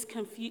is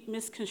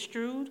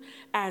misconstrued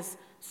as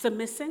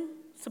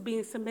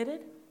being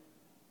submitted.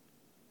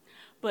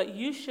 But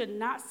you should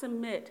not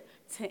submit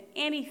to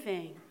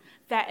anything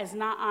that is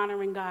not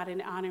honoring God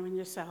and honoring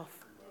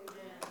yourself.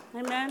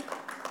 Amen.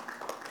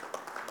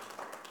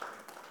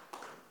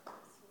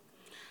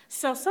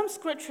 So some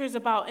scriptures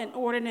about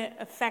inordinate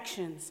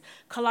affections.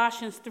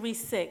 Colossians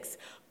 3:6.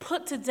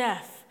 Put to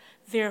death,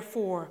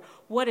 therefore,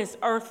 what is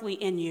earthly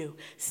in you: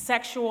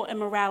 sexual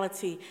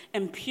immorality,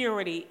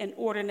 impurity,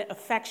 inordinate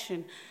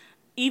affection,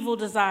 evil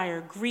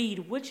desire,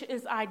 greed, which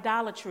is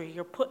idolatry.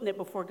 You're putting it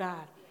before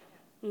God.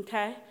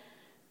 Okay?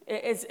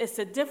 It's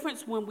a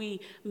difference when we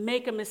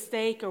make a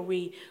mistake or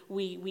we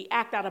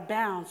act out of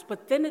bounds,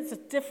 but then it's a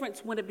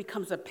difference when it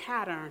becomes a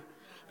pattern,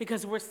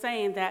 because we're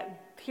saying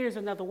that here's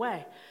another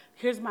way.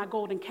 Here's my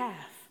golden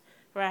calf,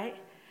 right?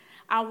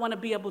 I want to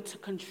be able to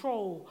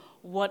control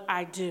what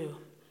I do.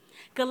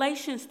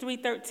 Galatians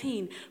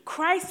 3:13,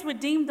 Christ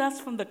redeemed us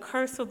from the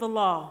curse of the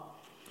law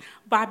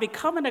by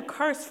becoming a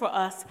curse for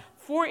us,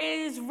 for it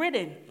is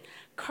written,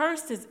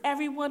 cursed is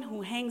everyone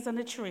who hangs on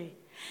a tree.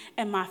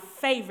 And my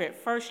favorite,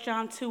 1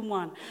 John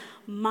 2:1,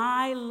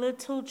 my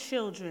little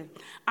children,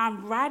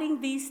 I'm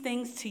writing these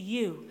things to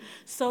you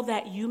so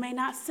that you may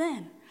not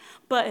sin.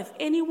 But if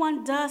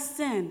anyone does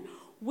sin,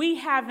 we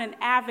have an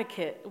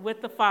advocate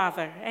with the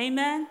Father.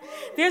 Amen?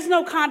 There's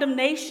no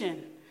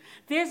condemnation.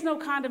 There's no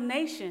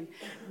condemnation.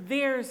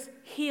 There's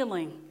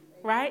healing,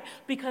 right?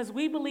 Because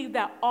we believe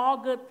that all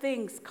good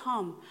things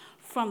come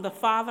from the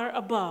Father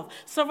above.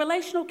 So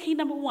relational key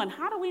number one,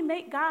 how do we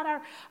make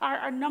God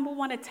our number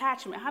one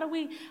attachment? How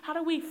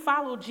do we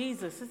follow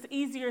Jesus? It's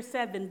easier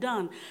said than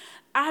done.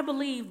 I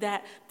believe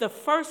that the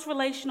first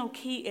relational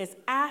key is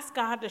ask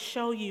God to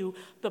show you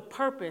the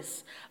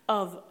purpose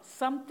of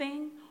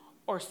something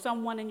or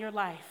someone in your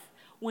life.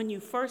 When you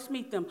first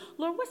meet them,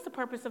 Lord, what's the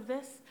purpose of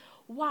this?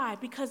 Why?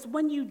 Because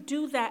when you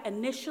do that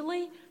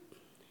initially,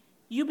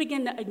 you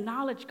begin to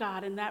acknowledge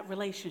God in that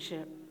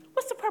relationship.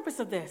 What's the purpose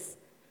of this?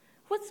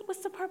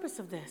 What's the purpose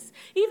of this?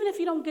 Even if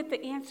you don't get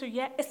the answer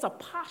yet, it's a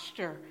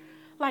posture.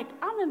 Like,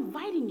 I'm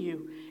inviting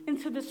you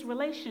into this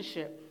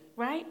relationship,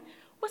 right?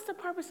 What's the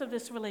purpose of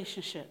this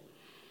relationship?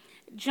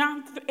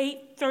 John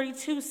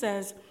 8:32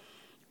 says,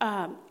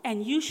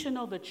 and you shall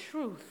know the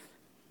truth,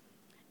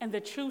 and the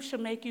truth shall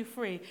make you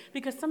free.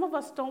 Because some of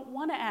us don't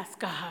want to ask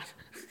God.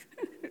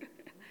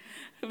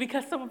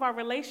 Because some of our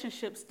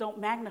relationships don't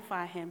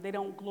magnify him. They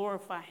don't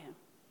glorify him.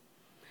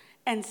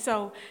 And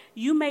so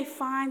you may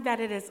find that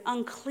it is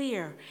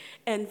unclear.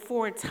 And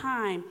for a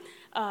time,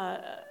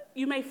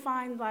 you may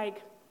find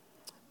like,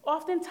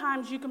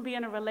 oftentimes you can be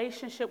in a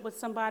relationship with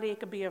somebody. It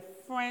could be a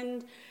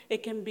friend.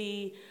 It can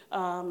be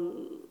a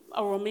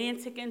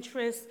romantic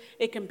interest.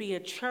 It can be a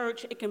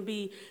church. It can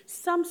be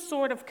some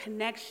sort of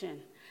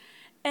connection.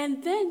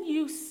 And then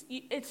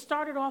it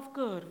started off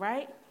good,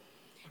 right?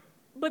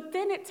 But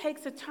then it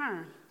takes a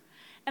turn.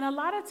 And a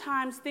lot of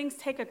times things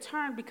take a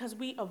turn because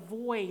we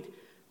avoid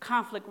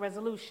conflict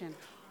resolution.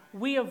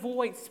 We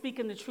avoid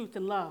speaking the truth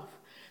in love.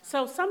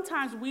 So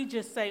sometimes we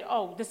just say,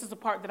 oh, this is the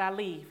part that I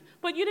leave.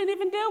 But you didn't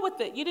even deal with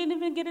it. You didn't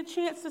even get a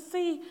chance to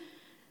see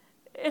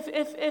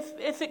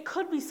if it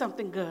could be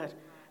something good,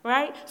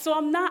 right? So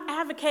I'm not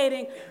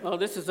advocating, oh,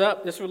 this is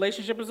up, this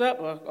relationship is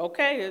up. Well,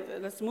 okay,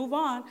 let's move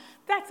on.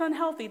 That's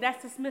unhealthy.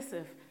 That's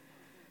dismissive.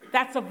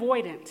 That's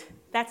avoidant.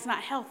 That's not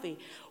healthy.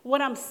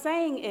 What I'm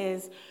saying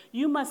is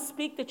you must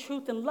speak the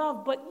truth in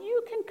love, but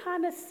you can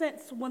kind of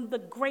sense when the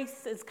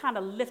grace is kind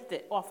of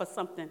lifted off of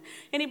something.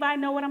 Anybody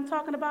know what I'm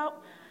talking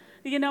about?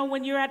 You know,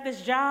 when you're at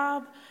this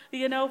job,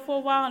 you know, for a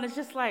while, and it's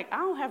just like, I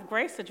don't have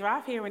grace to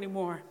drive here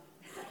anymore.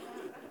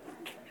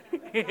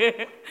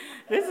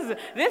 This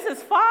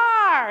is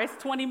far. It's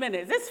 20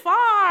 minutes. It's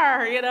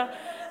far, you know.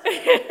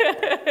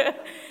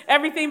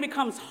 Everything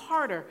becomes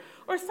harder.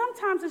 Or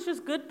sometimes it's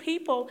just good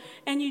people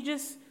and you're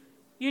just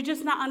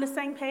not on the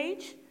same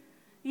page.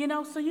 You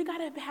know, so you got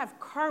to have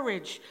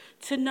courage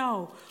to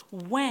know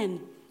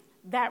when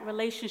that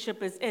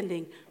relationship is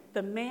ending.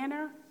 The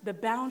manner, the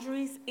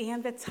boundaries,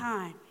 and the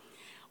time.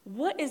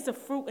 What is the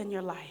fruit in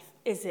your life?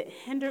 Is it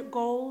hindered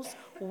goals,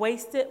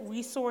 wasted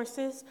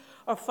resources,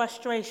 or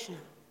frustration?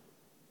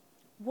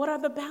 What are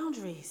the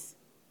boundaries?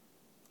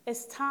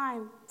 It's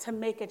time to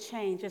make a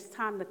change. It's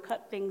time to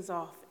cut things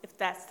off, if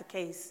that's the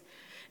case,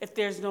 if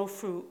there's no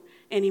fruit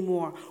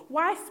anymore.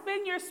 Why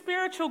spend your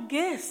spiritual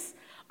gifts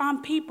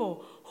on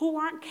people who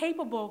aren't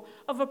capable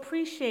of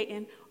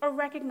appreciating or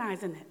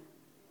recognizing it?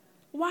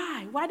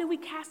 Why? Why do we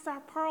cast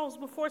our pearls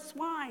before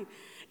swine?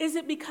 Is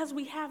it because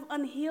we have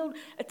unhealed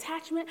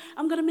attachment?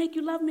 I'm going to make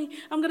you love me.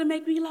 I'm going to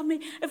make you love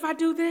me. If I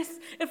do this,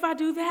 if I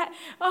do that,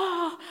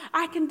 oh,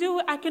 I can do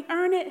it. I can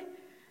earn it.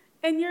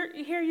 And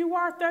here you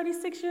are,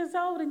 36 years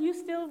old, and you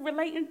still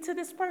relating to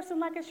this person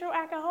like it's your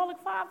alcoholic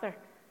father,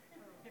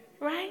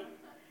 right?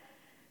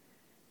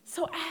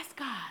 So ask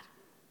God,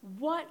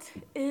 what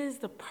is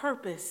the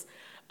purpose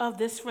of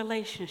this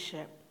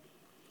relationship?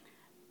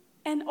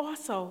 And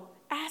also,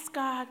 ask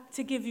God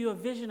to give you a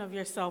vision of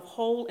yourself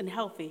whole and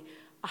healthy.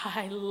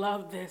 I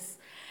love this.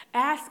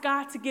 Ask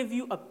God to give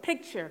you a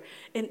picture,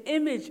 an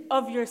image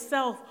of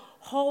yourself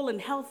whole and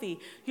healthy.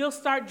 You'll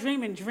start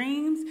dreaming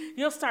dreams.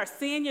 You'll start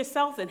seeing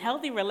yourself in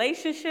healthy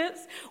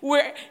relationships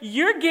where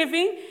you're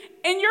giving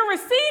and you're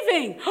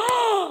receiving.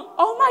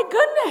 Oh my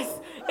goodness.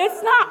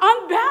 It's not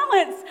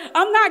unbalanced.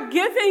 I'm not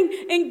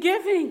giving and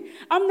giving.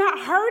 I'm not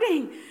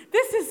hurting.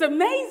 This is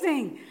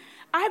amazing.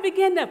 I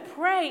began to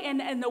pray,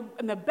 and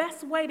the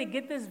best way to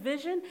get this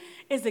vision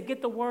is to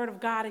get the word of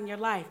God in your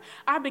life.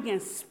 I began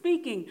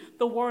speaking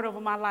the word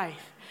over my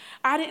life.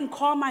 I didn't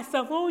call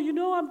myself,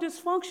 I'm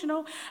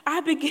dysfunctional.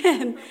 I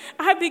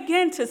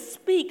began to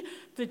speak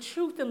the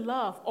truth and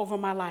love over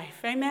my life.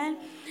 Amen.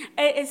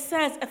 It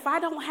says, if I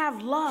don't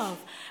have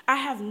love, I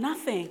have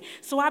nothing.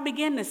 So I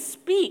began to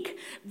speak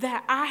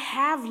that I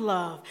have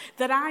love,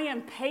 that I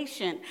am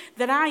patient,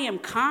 that I am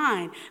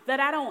kind, that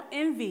I don't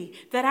envy,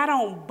 that I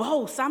don't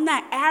boast. I'm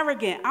not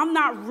arrogant. I'm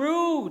not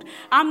rude.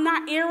 I'm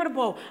not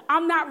irritable.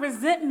 I'm not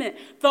resentment.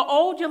 The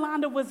old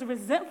Yolanda was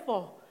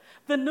resentful.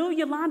 The new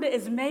Yolanda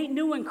is made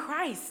new in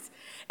Christ.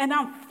 And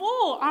I'm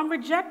full. I'm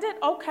rejected.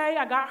 Okay,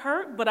 I got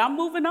hurt, but I'm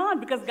moving on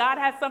because God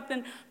has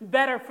something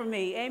better for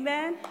me.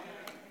 Amen?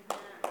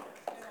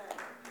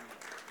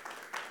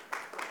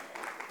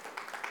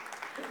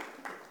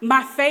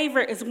 My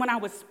favorite is when I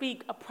would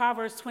speak a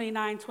Proverbs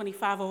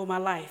 29:25 over my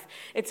life.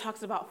 It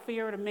talks about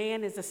fear of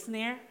man is a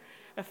snare.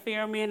 A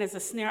fear of man is a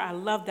snare. I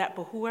love that.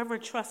 But whoever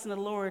trusts in the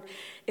Lord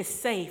is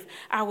safe.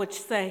 I would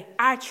say,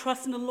 I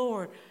trust in the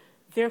Lord.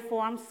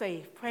 Therefore, I'm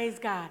safe. Praise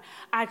God.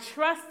 I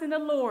trust in the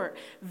Lord.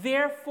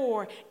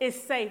 Therefore,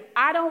 it's safe.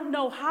 I don't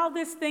know how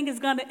this thing is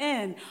going to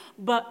end,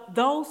 but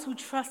those who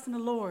trust in the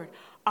Lord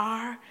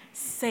are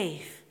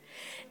safe.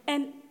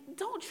 And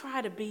don't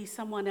try to be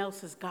someone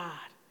else's God.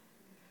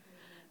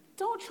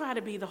 Don't try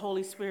to be the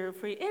Holy Spirit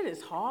free. It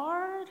is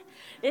hard.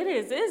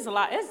 It's a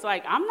lot. It's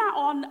like, I'm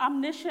not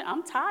omniscient.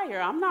 I'm tired.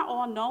 I'm not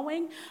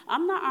all-knowing.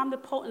 I'm not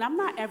omnipotent. I'm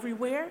not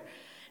everywhere.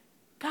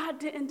 God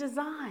didn't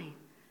design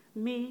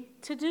me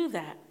to do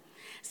that.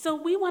 So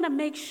we want to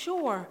make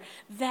sure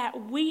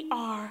that we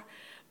are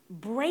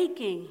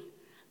breaking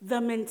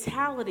the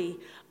mentality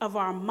of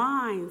our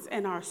minds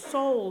and our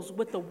souls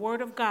with the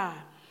Word of God.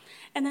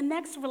 And the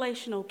next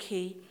relational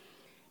key,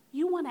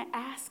 you want to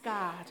ask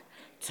God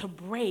to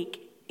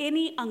break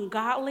any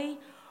ungodly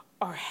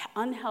or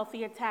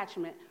unhealthy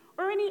attachment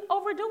or any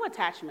overdue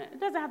attachment. It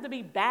doesn't have to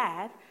be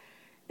bad.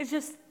 It's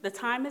just the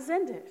time has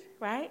ended,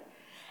 right?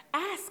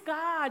 Ask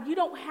God. You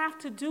don't have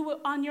to do it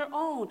on your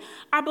own.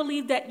 I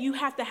believe that you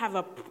have to have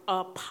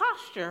a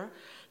posture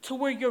to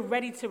where you're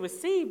ready to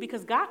receive,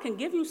 because God can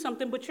give you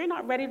something, but you're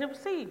not ready to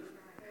receive,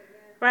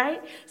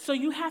 right? So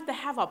you have to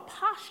have a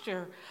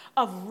posture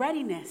of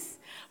readiness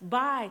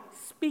by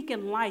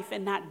speaking life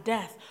and not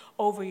death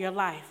over your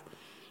life.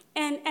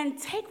 And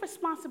take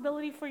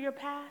responsibility for your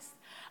past.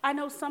 I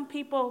know some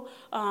people,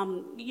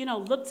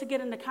 look to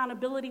get an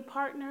accountability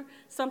partner.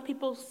 Some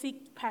people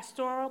seek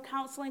pastoral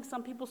counseling.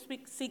 Some people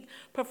seek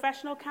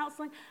professional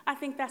counseling. I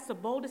think that's the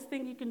boldest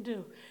thing you can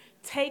do.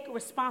 Take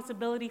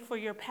responsibility for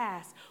your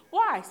past.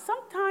 Why?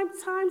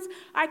 Sometimes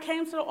I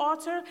came to the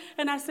altar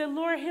and I said,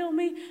 Lord, heal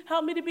me,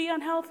 help me to be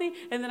unhealthy,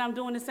 and then I'm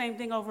doing the same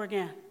thing over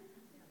again.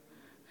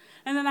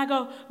 And then I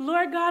go,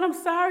 Lord God, I'm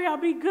sorry, I'll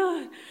be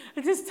good.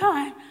 At this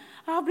time,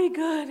 I'll be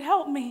good.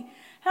 Help me.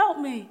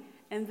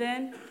 And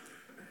then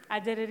I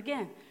did it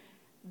again.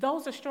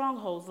 Those are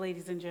strongholds,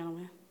 ladies and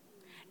gentlemen.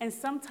 And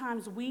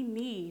sometimes we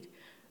need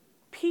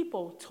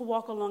people to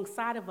walk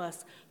alongside of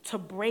us to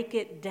break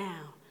it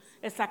down.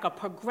 It's like a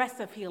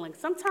progressive healing.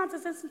 Sometimes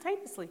it's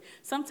instantaneously.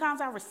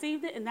 Sometimes I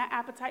received it and that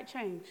appetite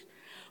changed.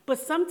 But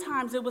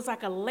sometimes it was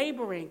like a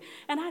laboring.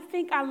 And I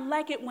think I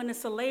like it when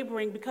it's a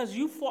laboring because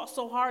you fought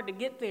so hard to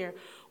get there.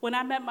 When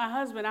I met my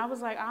husband, I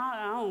was like,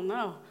 I don't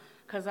know.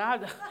 Because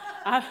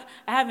I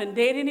haven't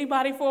dated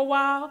anybody for a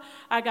while.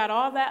 I got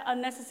all that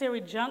unnecessary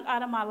junk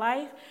out of my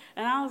life.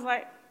 And I was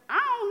like, I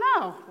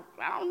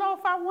don't know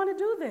if I want to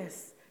do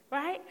this,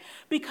 right?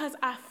 Because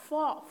I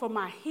fought for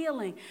my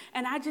healing.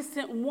 And I just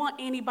didn't want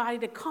anybody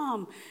to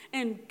come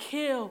and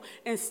kill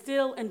and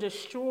steal and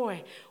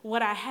destroy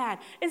what I had.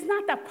 It's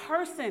not the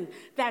person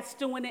that's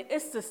doing it.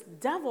 It's this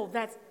devil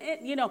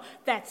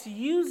that's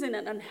using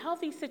an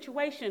unhealthy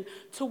situation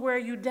to wear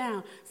you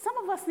down. Some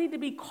of us need to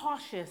be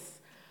cautious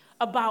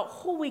about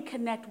who we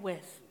connect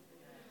with.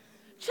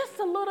 Just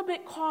a little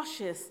bit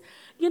cautious.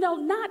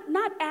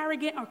 Not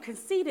arrogant or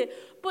conceited,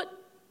 but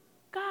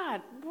God,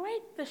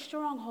 break the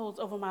strongholds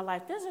over my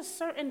life. There's a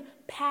certain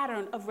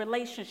pattern of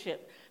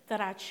relationship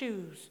that I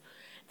choose.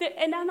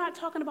 And I'm not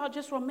talking about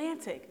just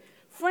romantic.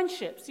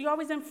 Friendships. You're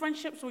always in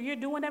friendships where you're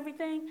doing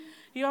everything.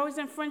 You're always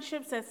in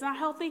friendships that's not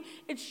healthy.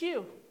 It's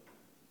you.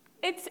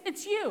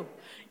 It's you.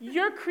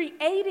 You're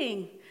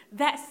creating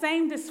that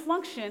same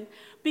dysfunction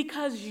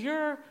because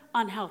you're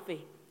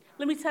unhealthy.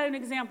 Let me tell you an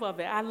example of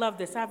it. I love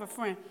this. I have a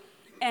friend,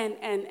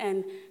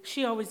 and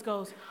she always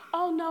goes,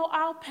 oh, no,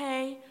 I'll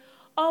pay.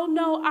 Oh,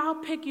 no, I'll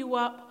pick you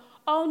up.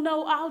 Oh,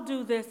 no, I'll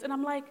do this. And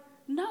I'm like,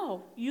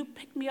 no, you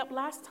picked me up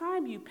last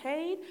time. You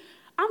paid.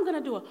 I'm going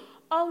to do it.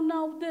 Oh,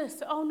 no,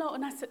 this. Oh, no.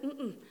 And I said,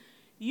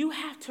 you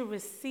have to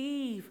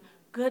receive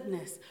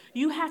goodness.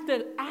 You have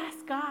to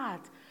ask God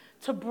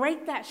to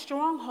break that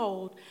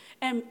stronghold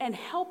and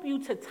help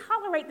you to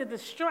tolerate the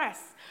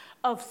distress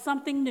of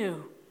something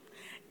new.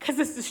 Because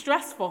it's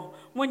distressful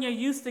when you're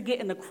used to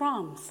getting the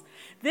crumbs.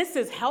 This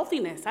is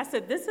healthiness. I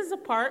said, this is a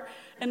part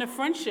in a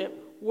friendship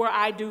where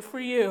I do for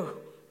you.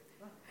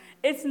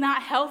 It's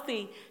not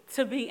healthy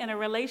to be in a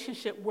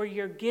relationship where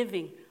you're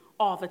giving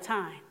all the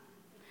time.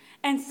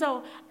 And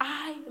so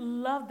I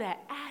love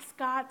that. Ask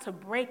God to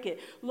break it.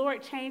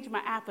 Lord, change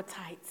my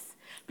appetites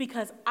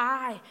because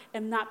I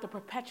am not the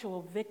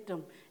perpetual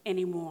victim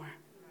anymore.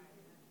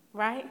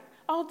 Right?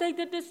 Oh, they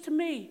did this to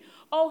me.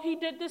 Oh, he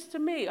did this to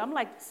me. I'm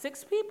like,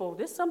 6 people.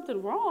 There's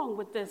something wrong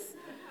with this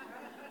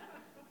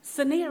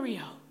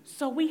scenario.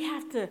 So we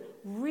have to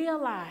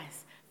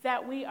realize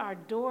that we are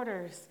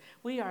daughters,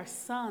 we are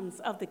sons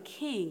of the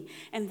King,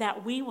 and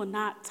that we will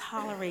not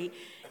tolerate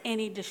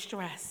any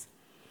distress.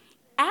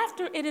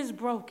 After it's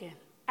broken,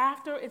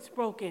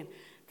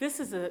 this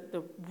is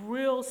the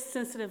real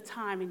sensitive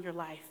time in your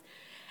life.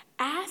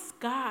 Ask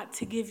God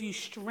to give you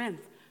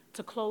strength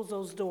to close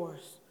those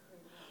doors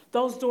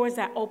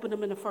that opened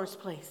them in the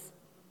first place.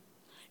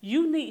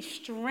 You need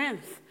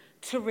strength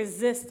to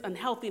resist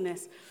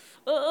unhealthiness.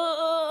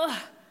 I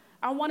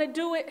want to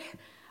do it.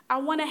 I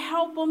want to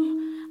help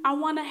them. I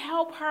want to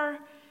help her.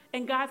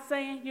 And God's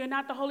saying, you're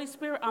not the Holy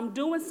Spirit. I'm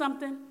doing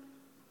something.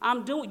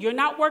 You're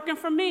not working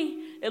for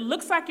me. It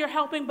looks like you're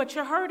helping, but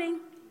you're hurting.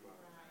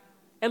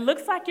 It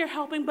looks like you're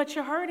helping, but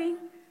you're hurting.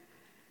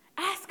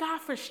 Ask God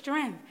for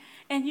strength.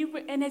 And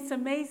it's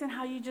amazing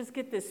how you just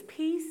get this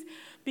peace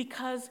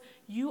because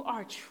you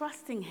are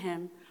trusting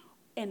him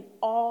in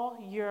all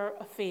your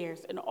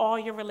affairs, in all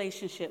your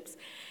relationships.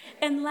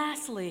 And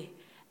lastly,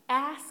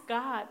 ask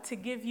God to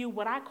give you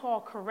what I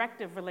call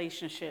corrective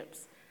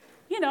relationships.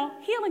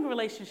 Healing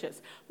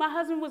relationships. My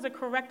husband was a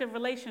corrective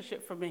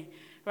relationship for me,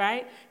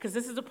 right? Because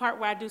this is the part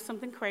where I do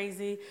something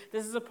crazy.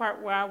 This is the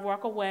part where I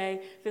walk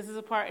away. This is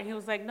the part, and he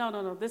was like,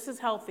 no, this is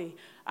healthy.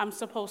 I'm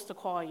supposed to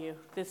call you.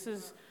 This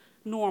is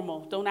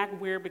normal. Don't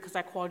act weird because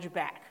I called you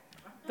back.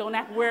 Don't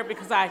act weird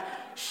because I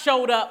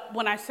showed up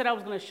when I said I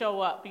was going to show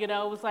up. It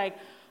was like,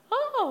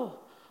 oh,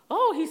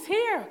 he's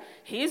here.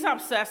 He's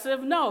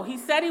obsessive. No, he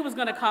said he was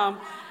going to come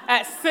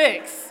at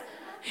 6.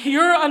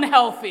 You're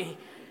unhealthy.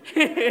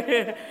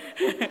 I'm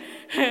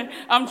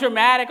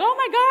dramatic. Oh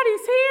my God,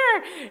 he's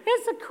here.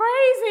 It's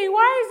crazy.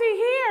 Why is he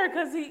here?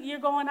 Because you're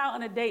going out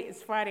on a date.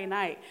 It's Friday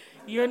night.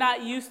 You're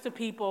not used to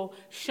people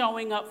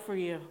showing up for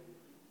you,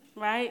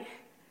 right?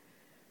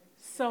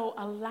 So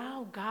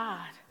allow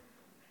God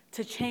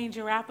to change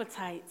your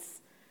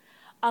appetites.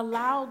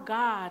 Allow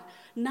God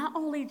not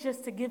only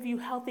just to give you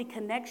healthy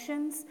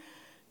connections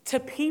to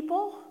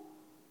people,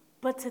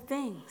 but to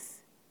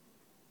things.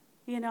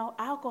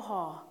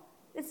 Alcohol.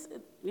 It's,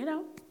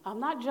 I'm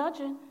not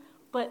judging,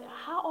 but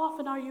how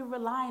often are you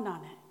relying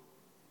on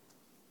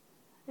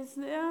it? It's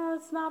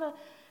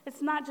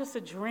not just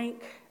a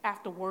drink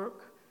after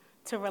work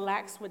to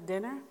relax with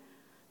dinner.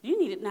 You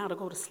need it now to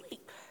go to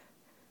sleep.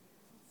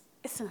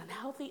 It's an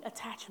unhealthy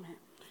attachment.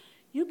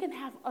 You can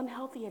have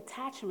unhealthy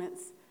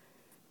attachments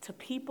to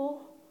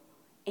people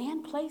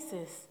and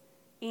places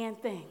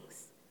and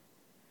things.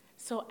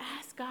 So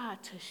ask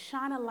God to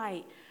shine a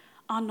light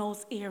on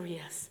those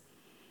areas.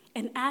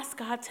 And ask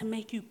God to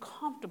make you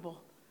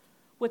comfortable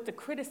with the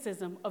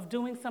criticism of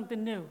doing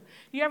something new.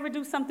 You ever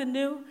do something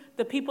new?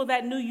 The people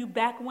that knew you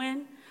back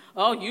when?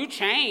 Oh, you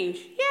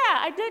changed. Yeah,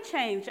 I did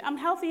change. I'm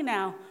healthy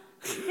now.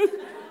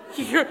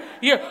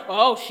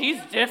 Oh, she's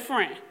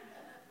different.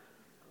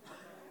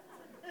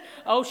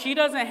 Oh, she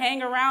doesn't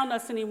hang around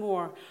us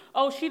anymore.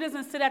 Oh, she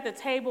doesn't sit at the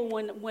table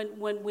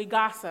when we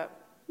gossip.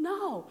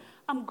 No,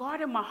 I'm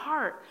guarding my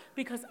heart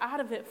because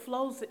out of it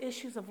flows the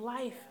issues of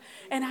life.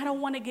 And I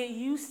don't want to get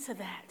used to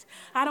that.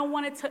 I don't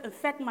want it to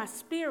affect my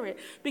spirit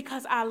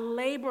because I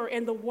labor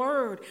in the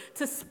word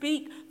to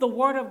speak the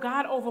word of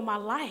God over my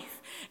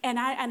life. And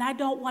I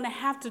don't want to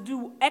have to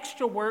do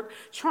extra work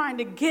trying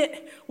to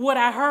get what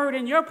I heard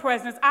in your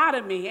presence out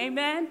of me.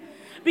 Amen?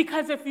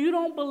 Because if you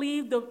don't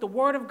believe the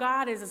word of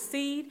God is a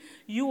seed,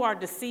 you are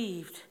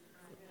deceived.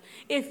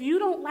 If you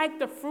don't like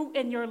the fruit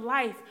in your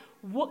life,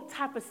 what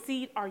type of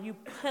seed are you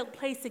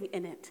placing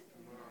in it?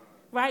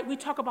 Right? We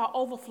talk about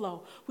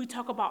overflow. We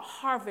talk about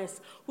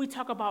harvest. We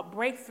talk about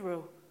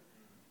breakthrough.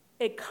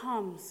 It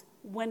comes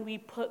when we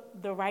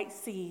put the right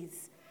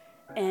seeds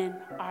in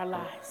our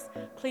lives.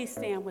 Please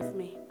stand with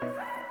me.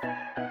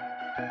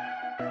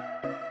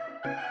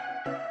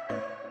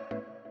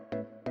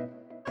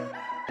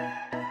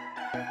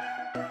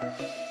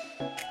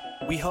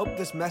 We hope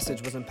this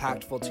message was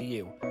impactful to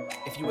you.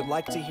 If you would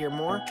like to hear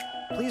more,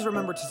 please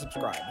remember to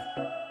subscribe.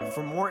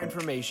 For more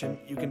information,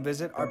 you can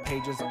visit our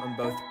pages on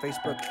both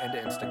Facebook and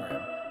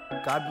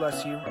Instagram. God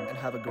bless you and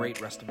have a great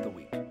rest of the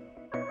week.